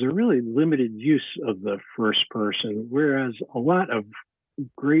so it was a really limited use of the first person, whereas a lot of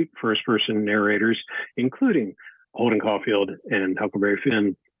great first-person narrators, including Holden Caulfield and Huckleberry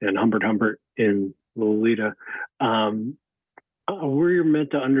Finn and Humbert Humbert in Lolita. We're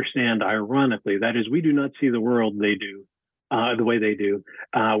meant to understand, ironically, that is, we do not see the world they do, the way they do.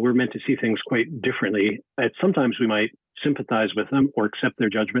 We're meant to see things quite differently. Sometimes we might sympathize with them or accept their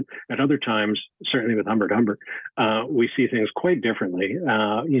judgment. At other times, certainly with Humbert Humbert, we see things quite differently.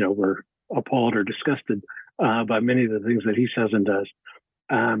 We're appalled or disgusted by many of the things that he says and does.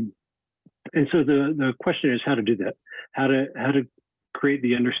 And so the question is how to do that, how to create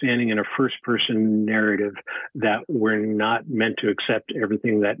the understanding in a first-person narrative that we're not meant to accept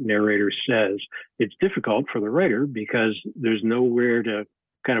everything that narrator says. It's difficult for the writer because there's nowhere to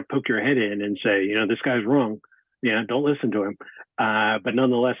kind of poke your head in and say, this guy's wrong. Don't listen to him. But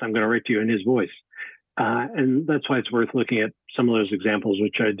nonetheless, I'm going to write to you in his voice. And that's why it's worth looking at some of those examples,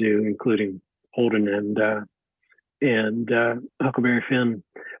 which I do, including Holden and Huckleberry Finn,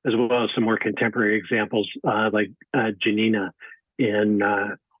 as well as some more contemporary examples like Janina in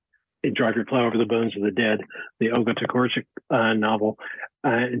Drive Your Plow Over the Bones of the Dead, the Olga Tokarczuk novel,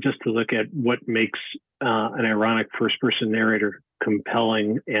 and just to look at what makes an ironic first-person narrator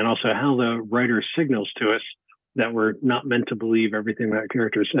compelling, and also how the writer signals to us that we're not meant to believe everything that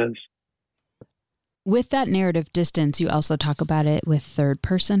character says. With that narrative distance, you also talk about it with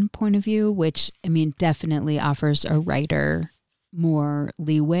third-person point of view, which, definitely offers a writer more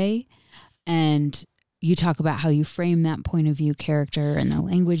leeway. And you talk about how you frame that point of view character and the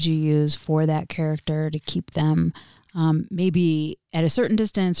language you use for that character to keep them maybe at a certain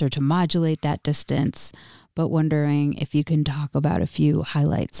distance or to modulate that distance, but wondering if you can talk about a few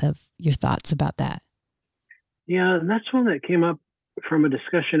highlights of your thoughts about that. Yeah, that's one that came up from a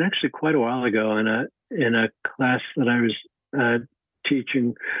discussion actually quite a while ago in a class that I was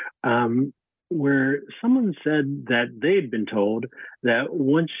teaching, where someone said that they'd been told that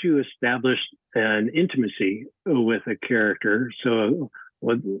once you establish an intimacy with a character, so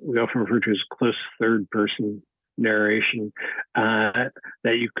what we often refer to as close third-person narration, that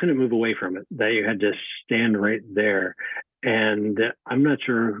you couldn't move away from it, that you had to stand right there. And I'm not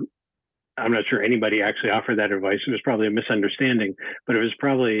sure anybody actually offered that advice. It was probably a misunderstanding, but it was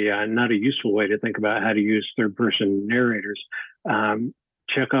probably not a useful way to think about how to use third-person narrators.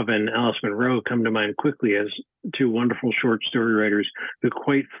 Chekhov and Alice Munro come to mind quickly as two wonderful short story writers who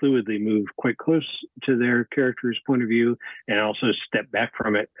quite fluidly move quite close to their character's point of view and also step back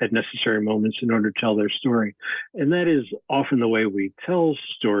from it at necessary moments in order to tell their story. And that is often the way we tell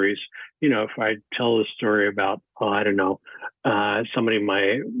stories. If I tell a story about, somebody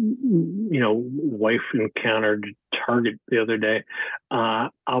my, wife encountered Target the other day,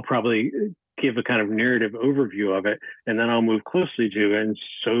 I'll probably give a kind of narrative overview of it, and then I'll move closely to, and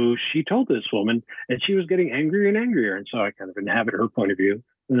so she told this woman, and she was getting angrier and angrier, and so I kind of inhabit her point of view,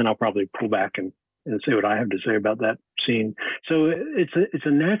 and then I'll probably pull back and say what I have to say about that scene. So it's a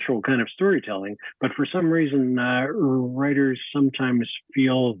natural kind of storytelling, but for some reason, writers sometimes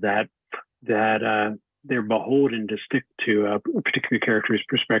feel that they're beholden to stick to a particular character's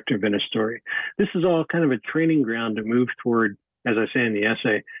perspective in a story. This is all kind of a training ground to move toward, as I say in the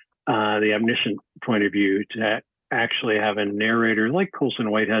essay, the omniscient point of view, to actually have a narrator like Colson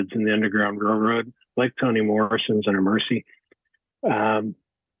Whitehead's in the Underground Railroad, like Toni Morrison's in A Mercy,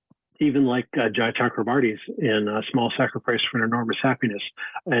 even like Jai Chakrabarty's in A Small Sacrifice for an Enormous Happiness,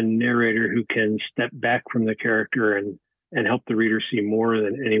 a narrator who can step back from the character and help the reader see more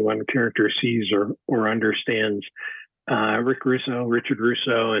than any one character sees or understands. Richard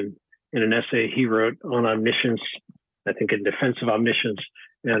Russo, in an essay he wrote on omniscience, I think in defense of omniscience,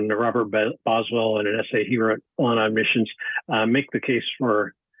 and Robert Boswell in an essay he wrote on omniscience, make the case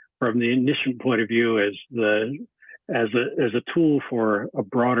from the omniscient point of view as a tool for a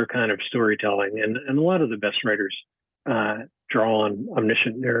broader kind of storytelling. And a lot of the best writers draw on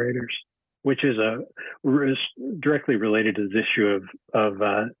omniscient narrators, which is directly related to this issue of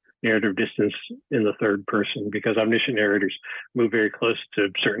narrative distance in the third person, because omniscient narrators move very close to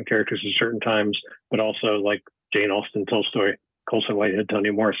certain characters at certain times, but also, like Jane Austen, Tolstoy, Colson Whitehead, Toni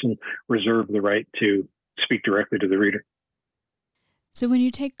Morrison, reserve the right to speak directly to the reader. So when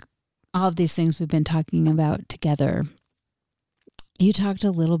you take all of these things we've been talking about together, you talked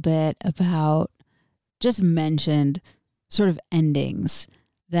a little bit about, just mentioned sort of endings,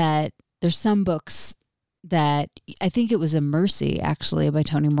 that there's some books that, I think it was A Mercy, actually, by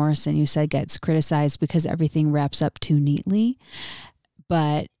Toni Morrison, you said gets criticized because everything wraps up too neatly.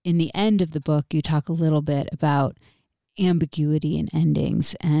 But in the end of the book, you talk a little bit about ambiguity in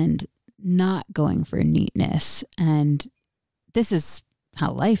endings and not going for neatness. And this is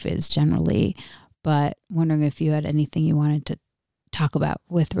how life is generally, but wondering if you had anything you wanted to talk about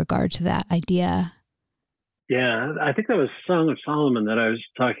with regard to that idea. Yeah, I think that was Song of Solomon that I was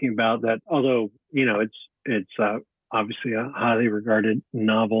talking about. That although it's obviously a highly regarded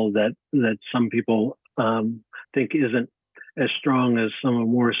novel that some people think isn't as strong as some of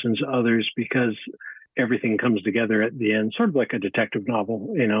Morrison's others because everything comes together at the end, sort of like a detective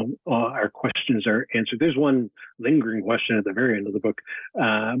novel. Our questions are answered. There's one lingering question at the very end of the book,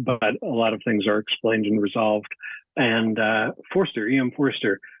 but a lot of things are explained and resolved. And E.M.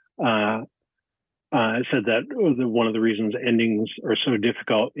 Forster, said that one of the reasons endings are so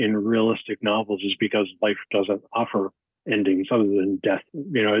difficult in realistic novels is because life doesn't offer endings other than death.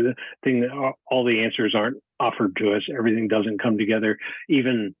 The thing that all the answers aren't offered to us. Everything doesn't come together.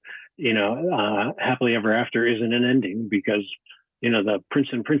 Even happily ever after isn't an ending because the prince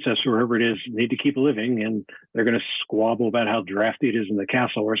and princess or whoever it is need to keep living, and they're going to squabble about how drafty it is in the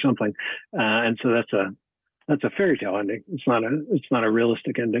castle or something. And so that's a fairy tale ending. It's not a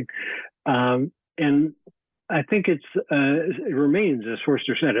realistic ending. And I think it remains, as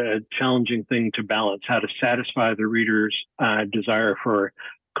Forster said, a challenging thing to balance, how to satisfy the reader's desire for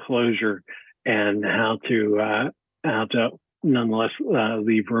closure and how to nonetheless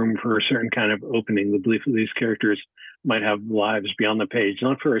leave room for a certain kind of opening, the belief that these characters might have lives beyond the page,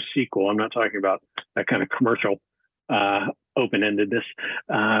 not for a sequel. I'm not talking about that kind of commercial open-endedness,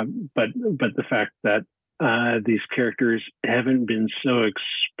 but the fact that these characters haven't been so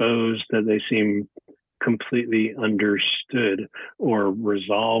exposed that they seem completely understood or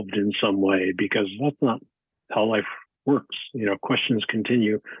resolved in some way, because that's not how life works. Questions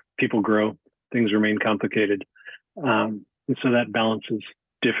continue, people grow, things remain complicated. And so that balance is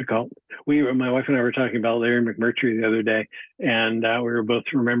difficult. My wife and I were talking about Larry McMurtry the other day, and we were both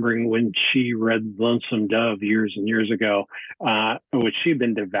remembering when she read Lonesome Dove years and years ago, which she'd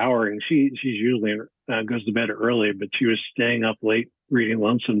been devouring. She's usually goes to bed early, but she was staying up late reading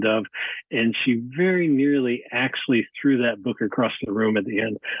Lonesome Dove, and she very nearly actually threw that book across the room at the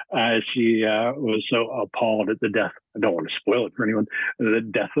end. She was so appalled at the death. I don't want to spoil it for anyone. The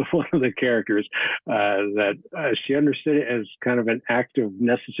death of one of the characters, that she understood it as kind of an act of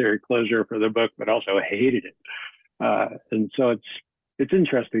necessary closure for the book, but also hated it. And so it's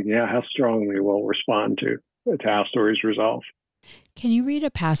interesting, how strongly we'll respond to how stories resolve. Can you read a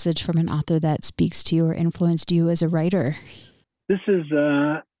passage from an author that speaks to you or influenced you as a writer? This is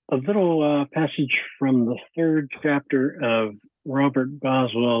a little passage from the third chapter of Robert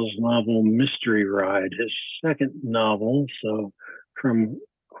Boswell's novel Mystery Ride, his second novel, so from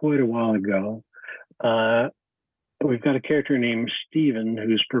quite a while ago. We've got a character named Stephen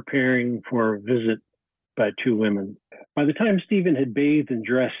who's preparing for a visit by two women. By the time Stephen had bathed and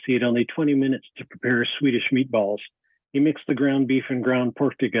dressed, he had only 20 minutes to prepare Swedish meatballs. He mixed the ground beef and ground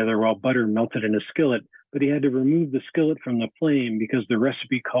pork together while butter melted in a skillet, but he had to remove the skillet from the flame because the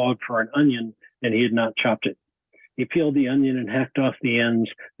recipe called for an onion and he had not chopped it. He peeled the onion and hacked off the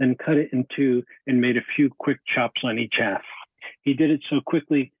ends, then cut it in two and made a few quick chops on each half. He did it so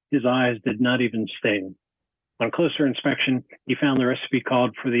quickly, his eyes did not even sting. On closer inspection, he found the recipe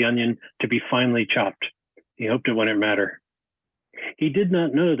called for the onion to be finely chopped. He hoped it wouldn't matter. He did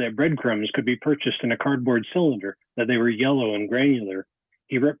not know that breadcrumbs could be purchased in a cardboard cylinder, that they were yellow and granular.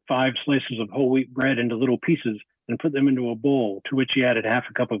 He ripped 5 slices of whole wheat bread into little pieces and put them into a bowl, to which he added half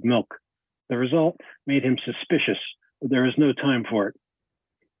a cup of milk. The result made him suspicious, but there was no time for it.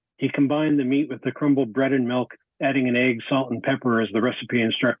 He combined the meat with the crumbled bread and milk, adding an egg, salt, and pepper as the recipe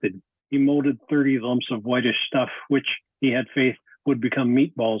instructed. He molded 30 lumps of whitish stuff, which, he had faith, would become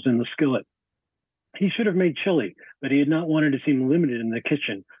meatballs in the skillet. He should have made chili, but he had not wanted to seem limited in the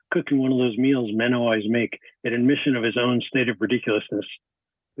kitchen, cooking one of those meals men always make, an admission of his own state of ridiculousness.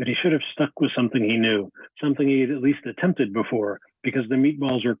 But he should have stuck with something he knew, something he had at least attempted before, because the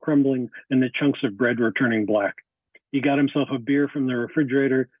meatballs were crumbling and the chunks of bread were turning black. He got himself a beer from the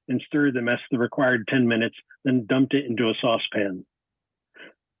refrigerator and stirred the mess the required 10 minutes, then dumped it into a saucepan.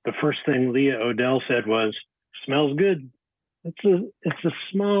 The first thing Leah Odell said was, "Smells good." It's a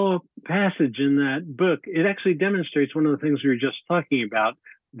small passage in that book. It actually demonstrates one of the things we were just talking about,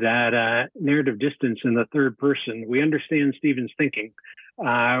 that narrative distance in the third person. We understand Stephen's thinking.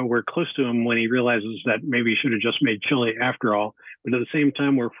 We're close to him when he realizes that maybe he should have just made chili after all. But at the same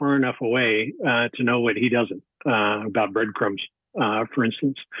time, we're far enough away to know what he doesn't about breadcrumbs, for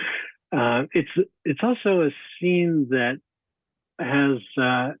instance. It's also a scene that has,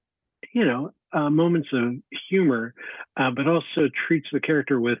 moments of humor, but also treats the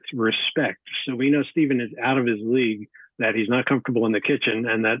character with respect. So we know Stephen is out of his league, that he's not comfortable in the kitchen,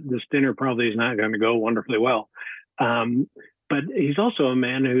 and that this dinner probably is not going to go wonderfully well. But he's also a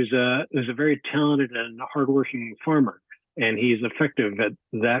man who's a very talented and hardworking farmer. and he's effective at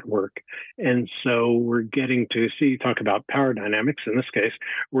that work. And so we're getting to see, talk about power dynamics in this case,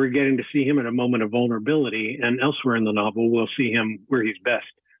 we're getting to see him in a moment of vulnerability. And elsewhere in the novel, we'll see him where he's best,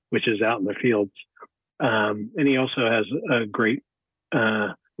 which is out in the fields. And he also has a great,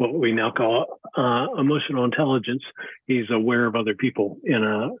 what we now call emotional intelligence. He's aware of other people in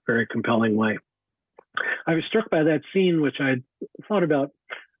a very compelling way. I was struck by that scene, which I thought about,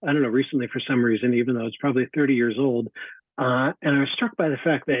 I don't know, recently for some reason, even though it's probably 30 years old. And I was struck by the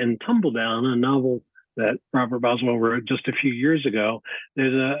fact that in Tumbledown, a novel that Robert Boswell wrote just a few years ago,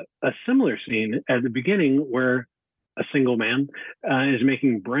 there's a similar scene at the beginning where a single man is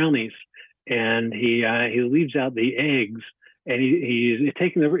making brownies, and he leaves out the eggs, and he's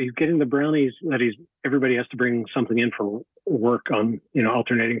getting the brownies that everybody has to bring something in for work on,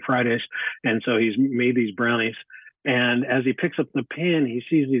 alternating Fridays. And so he's made these brownies. And as he picks up the pan, he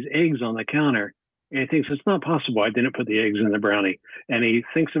sees these eggs on the counter, and he thinks, it's not possible I didn't put the eggs in the brownie. And he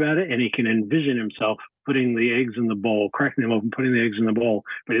thinks about it, and he can envision himself putting the eggs in the bowl, cracking them open, putting the eggs in the bowl.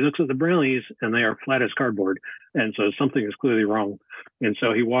 But he looks at the brownies, and they are flat as cardboard. And so something is clearly wrong. And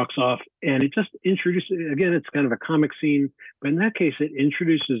so he walks off, and it just introduces, again, it's kind of a comic scene, but in that case, it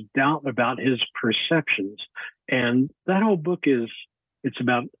introduces doubt about his perceptions. And that whole book it's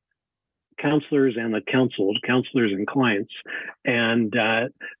about counselors and the counseled, counselors and clients. And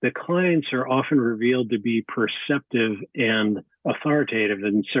the clients are often revealed to be perceptive and authoritative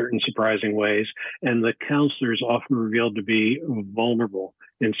in certain surprising ways. And the counselors often revealed to be vulnerable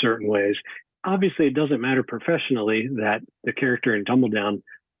in certain ways. Obviously, it doesn't matter professionally that the character in Tumbledown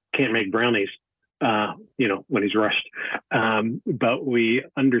can't make brownies, when he's rushed. But we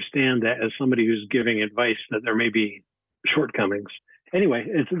understand that as somebody who's giving advice, that there may be shortcomings. Anyway,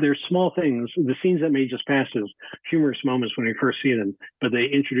 there's small things, the scenes that may just pass as humorous moments when we first see them, but they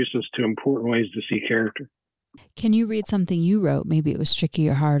introduce us to important ways to see character. Can you read something you wrote? Maybe it was tricky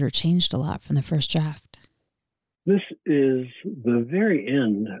or hard or changed a lot from the first draft. This is the very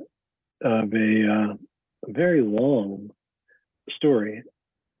end of a very long story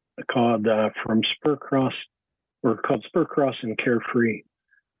called from Spurcross, or called Spurcross and Carefree.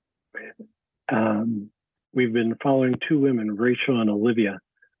 We've been following two women, Rachel and Olivia,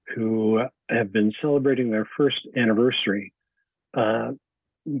 who have been celebrating their first anniversary,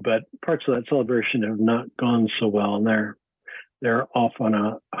 but parts of that celebration have not gone so well, and they're off on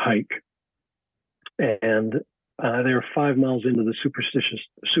a hike, and they're 5 miles into the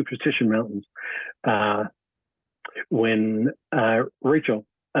Superstition Mountains when Rachel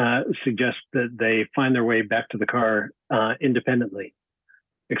suggests that they find their way back to the car independently.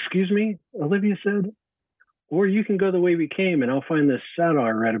 "Excuse me," Olivia said. "Or you can go the way we came, and I'll find this saddle I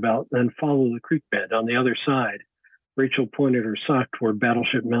read about, then follow the creek bed on the other side." Rachel pointed her sock toward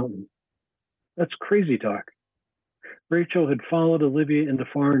Battleship Mountain. "That's crazy talk." Rachel had followed Olivia into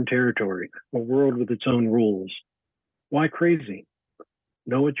foreign territory, a world with its own rules. Why crazy?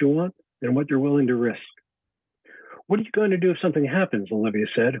 Know what you want and what you're willing to risk. "What are you going to do if something happens?" Olivia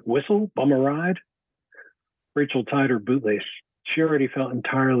said. "Whistle? Bum a ride?" Rachel tied her bootlace. She already felt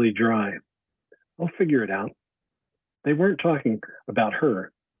entirely dry. "I'll figure it out." They weren't talking about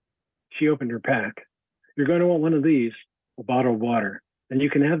her. She opened her pack. "You're going to want one of these, a bottle of water, and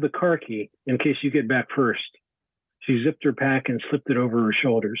you can have the car key in case you get back first." She zipped her pack and slipped it over her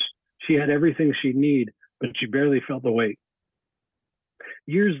shoulders. She had everything she'd need, but she barely felt the weight.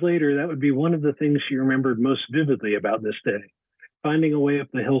 Years later, that would be one of the things she remembered most vividly about this day. Finding a way up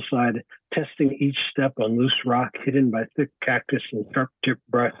the hillside, testing each step on loose rock hidden by thick cactus and sharp-tipped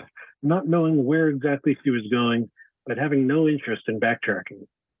brush, not knowing where exactly she was going, but having no interest in backtracking.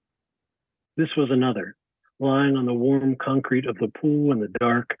 This was another, lying on the warm concrete of the pool in the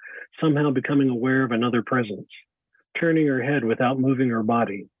dark, somehow becoming aware of another presence, turning her head without moving her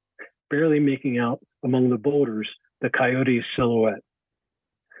body, barely making out among the boulders the coyote's silhouette.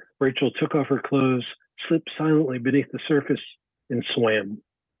 Rachel took off her clothes, slipped silently beneath the surface, and swam.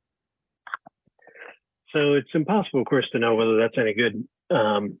 So it's impossible, of course, to know whether that's any good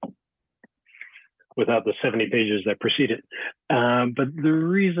without the 70 pages that precede it. But the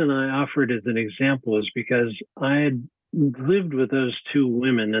reason I offer it as an example is because I had lived with those two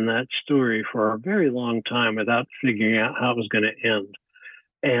women in that story for a very long time without figuring out how it was going to end.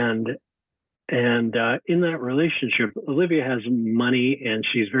 And in that relationship, Olivia has money and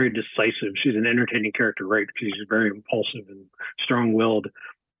she's very decisive. She's an entertaining character, right? She's very impulsive and strong-willed.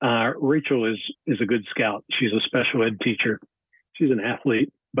 Rachel is a good scout. She's a special ed teacher. She's an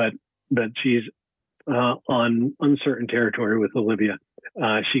athlete, but she's on uncertain territory with Olivia.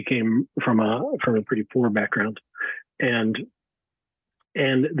 She came from a pretty poor background, and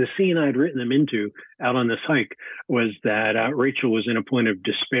And the scene I'd written them into out on this hike was that Rachel was in a point of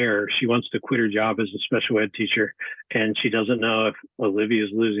despair. She wants to quit her job as a special ed teacher, and she doesn't know if Olivia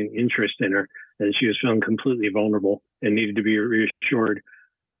is losing interest in her, and she was feeling completely vulnerable and needed to be reassured,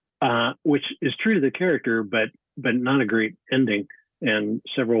 which is true to the character, but not a great ending. And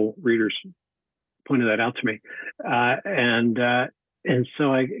several readers pointed that out to me. And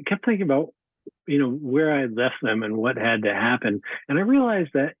so I kept thinking about, where I had left them and what had to happen. And I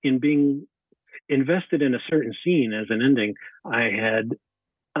realized that in being invested in a certain scene as an ending, I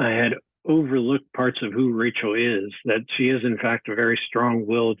had overlooked parts of who Rachel is, that she is in fact a very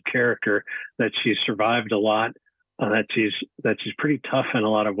strong-willed character, that she's survived a lot, that she's pretty tough in a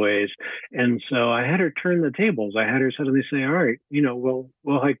lot of ways. And so I had her turn the tables. I had her suddenly say, all right, we'll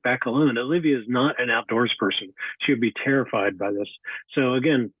hike back alone. Olivia is not an outdoors person. She would be terrified by this. So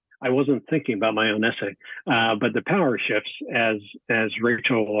again, I wasn't thinking about my own essay, but the power shifts as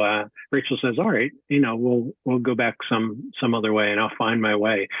Rachel says, all right, we'll go back some other way and I'll find my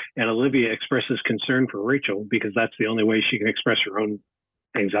way. And Olivia expresses concern for Rachel because that's the only way she can express her own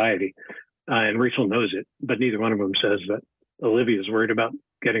anxiety. And Rachel knows it, but neither one of them says that Olivia is worried about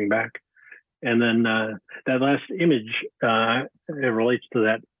getting back. And then that last image, it relates to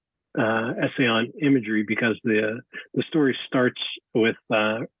that essay on imagery because the story starts with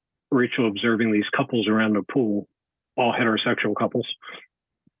Rachel observing these couples around a pool, all heterosexual couples.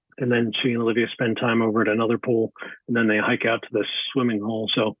 And then she and Olivia spend time over at another pool, and then they hike out to the swimming hole.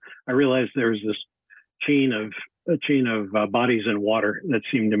 So I realized there was this chain of bodies in water that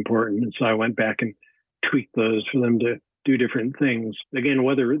seemed important. And so I went back and tweaked those for them to do different things. Again,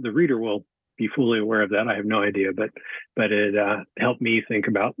 whether the reader will be fully aware of that, I have no idea, but it helped me think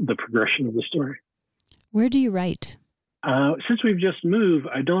about the progression of the story. Where do you write? Since we've just moved,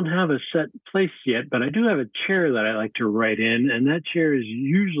 I don't have a set place yet, but I do have a chair that I like to write in, and that chair is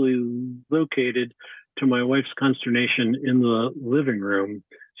usually located, to my wife's consternation, in the living room.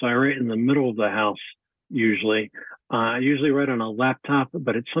 So I write in the middle of the house, usually. I usually write on a laptop,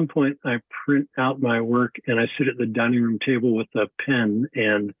 but at some point I print out my work and I sit at the dining room table with a pen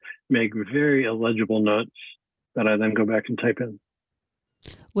and make very illegible notes that I then go back and type in.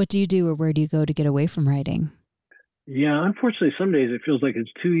 What do you do, or where do you go to get away from writing? Yeah, unfortunately, some days it feels like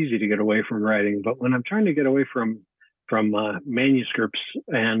it's too easy to get away from writing. But when I'm trying to get away from manuscripts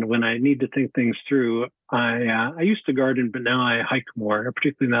and when I need to think things through, I used to garden, but now I hike more,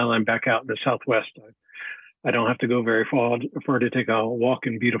 particularly now that I'm back out in the Southwest. I don't have to go very far to take a walk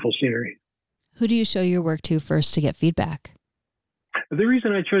in beautiful scenery. Who do you show your work to first to get feedback? The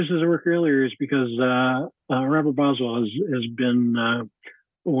reason I chose this work earlier is because Robert Boswell has been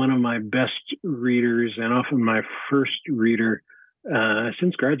one of my best readers and often my first reader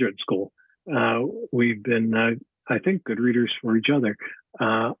since graduate school. We've been, I think, good readers for each other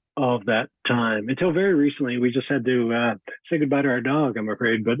all of that time. Until very recently, we just had to say goodbye to our dog, I'm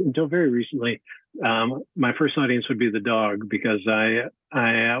afraid. But until very recently, my first audience would be the dog, because I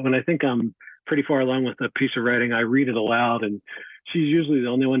when I think I'm pretty far along with a piece of writing, I read it aloud, and she's usually the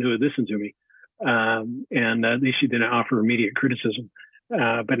only one who would listen to me. And at least she didn't offer immediate criticism.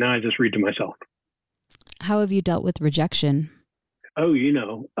 But now I just read to myself. How have you dealt with rejection? Oh,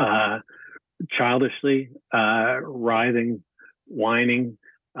 childishly, writhing, whining,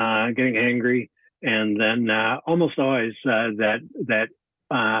 getting angry, and then almost always that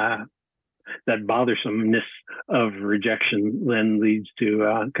bothersomeness of rejection then leads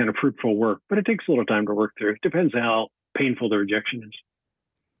to kind of fruitful work. But it takes a little time to work through. It depends how painful the rejection is.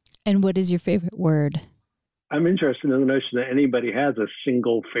 And what is your favorite word? I'm interested in the notion that anybody has a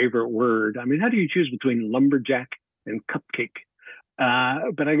single favorite word. I mean, how do you choose between lumberjack and cupcake?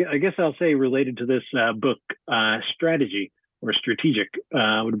 But I guess I'll say, related to this book, strategy or strategic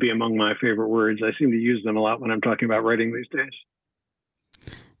would be among my favorite words. I seem to use them a lot when I'm talking about writing these days.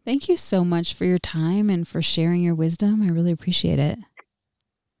 Thank you so much for your time and for sharing your wisdom. I really appreciate it.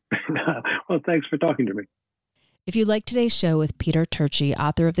 Well, thanks for talking to me. If you like today's show with Peter Turchi,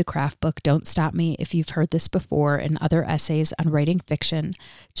 author of the craft book Don't Stop Me If You've Heard This Before and other essays on writing fiction,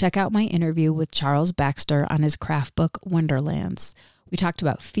 check out my interview with Charles Baxter on his craft book Wonderlands. We talked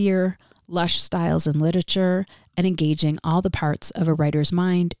about fear, lush styles in literature, and engaging all the parts of a writer's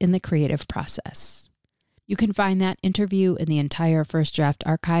mind in the creative process. You can find that interview in the entire First Draft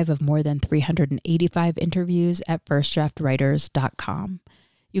archive of more than 385 interviews at firstdraftwriters.com.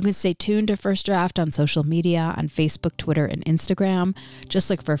 You can stay tuned to First Draft on social media on Facebook, Twitter, and Instagram. Just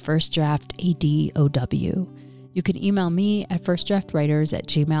look for First Draft ADOW. You can email me at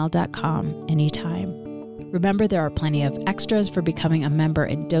firstdraftwriters@gmail.com anytime. Remember, there are plenty of extras for becoming a member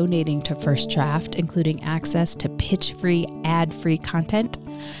and donating to First Draft, including access to pitch-free, ad-free content,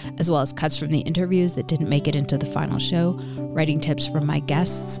 as well as cuts from the interviews that didn't make it into the final show, writing tips from my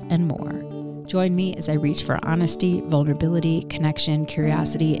guests, and more. Join me as I reach for honesty, vulnerability, connection,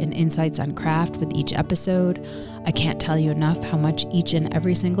 curiosity, and insights on craft with each episode. I can't tell you enough how much each and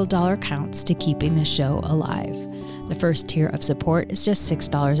every single dollar counts to keeping the show alive. The first tier of support is just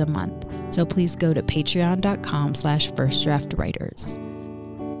 $6 a month, so please go to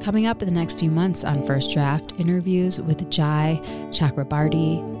patreon.com/firstdraftwriters. Coming up in the next few months on First Draft, interviews with Jai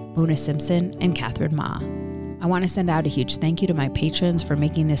Chakrabarty, Mona Simpson, and Catherine Ma. I want to send out a huge thank you to my patrons for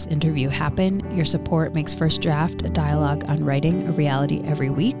making this interview happen. Your support makes First Draft a dialogue on writing a reality every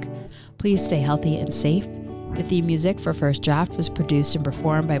week. Please stay healthy and safe. The theme music for First Draft was produced and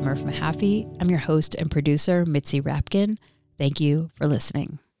performed by Murph Mahaffey. I'm your host and producer, Mitzi Rapkin. Thank you for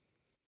listening.